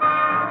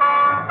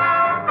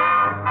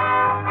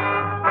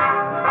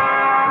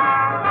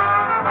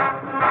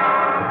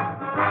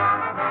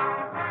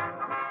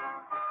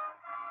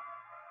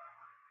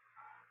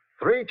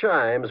 Three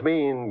chimes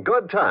mean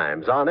good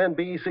times on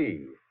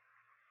NBC.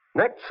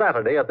 Next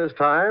Saturday at this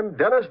time,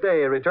 Dennis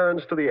Day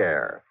returns to the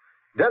air.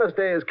 Dennis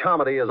Day's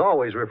comedy is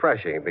always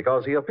refreshing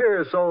because he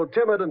appears so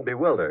timid and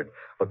bewildered.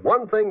 But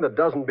one thing that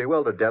doesn't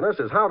bewilder Dennis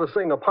is how to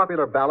sing a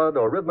popular ballad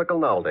or rhythmical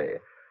melody.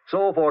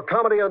 So for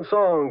Comedy and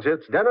Songs,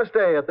 it's Dennis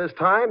Day at this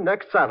time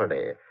next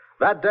Saturday.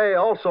 That day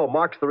also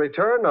marks the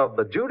return of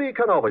the Judy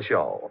Canova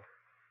Show.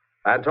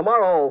 And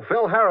tomorrow,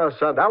 Phil Harris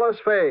and Alice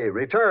Faye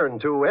return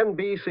to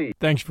NBC.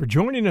 Thanks for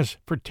joining us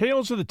for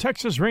Tales of the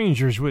Texas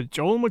Rangers with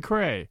Joel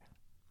McCrea.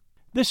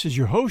 This is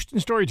your host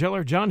and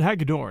storyteller, John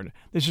Hagedorn.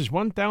 This is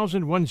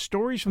 1001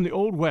 Stories from the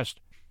Old West.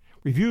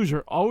 Reviews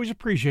are always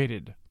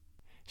appreciated.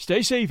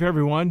 Stay safe,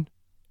 everyone,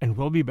 and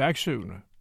we'll be back soon.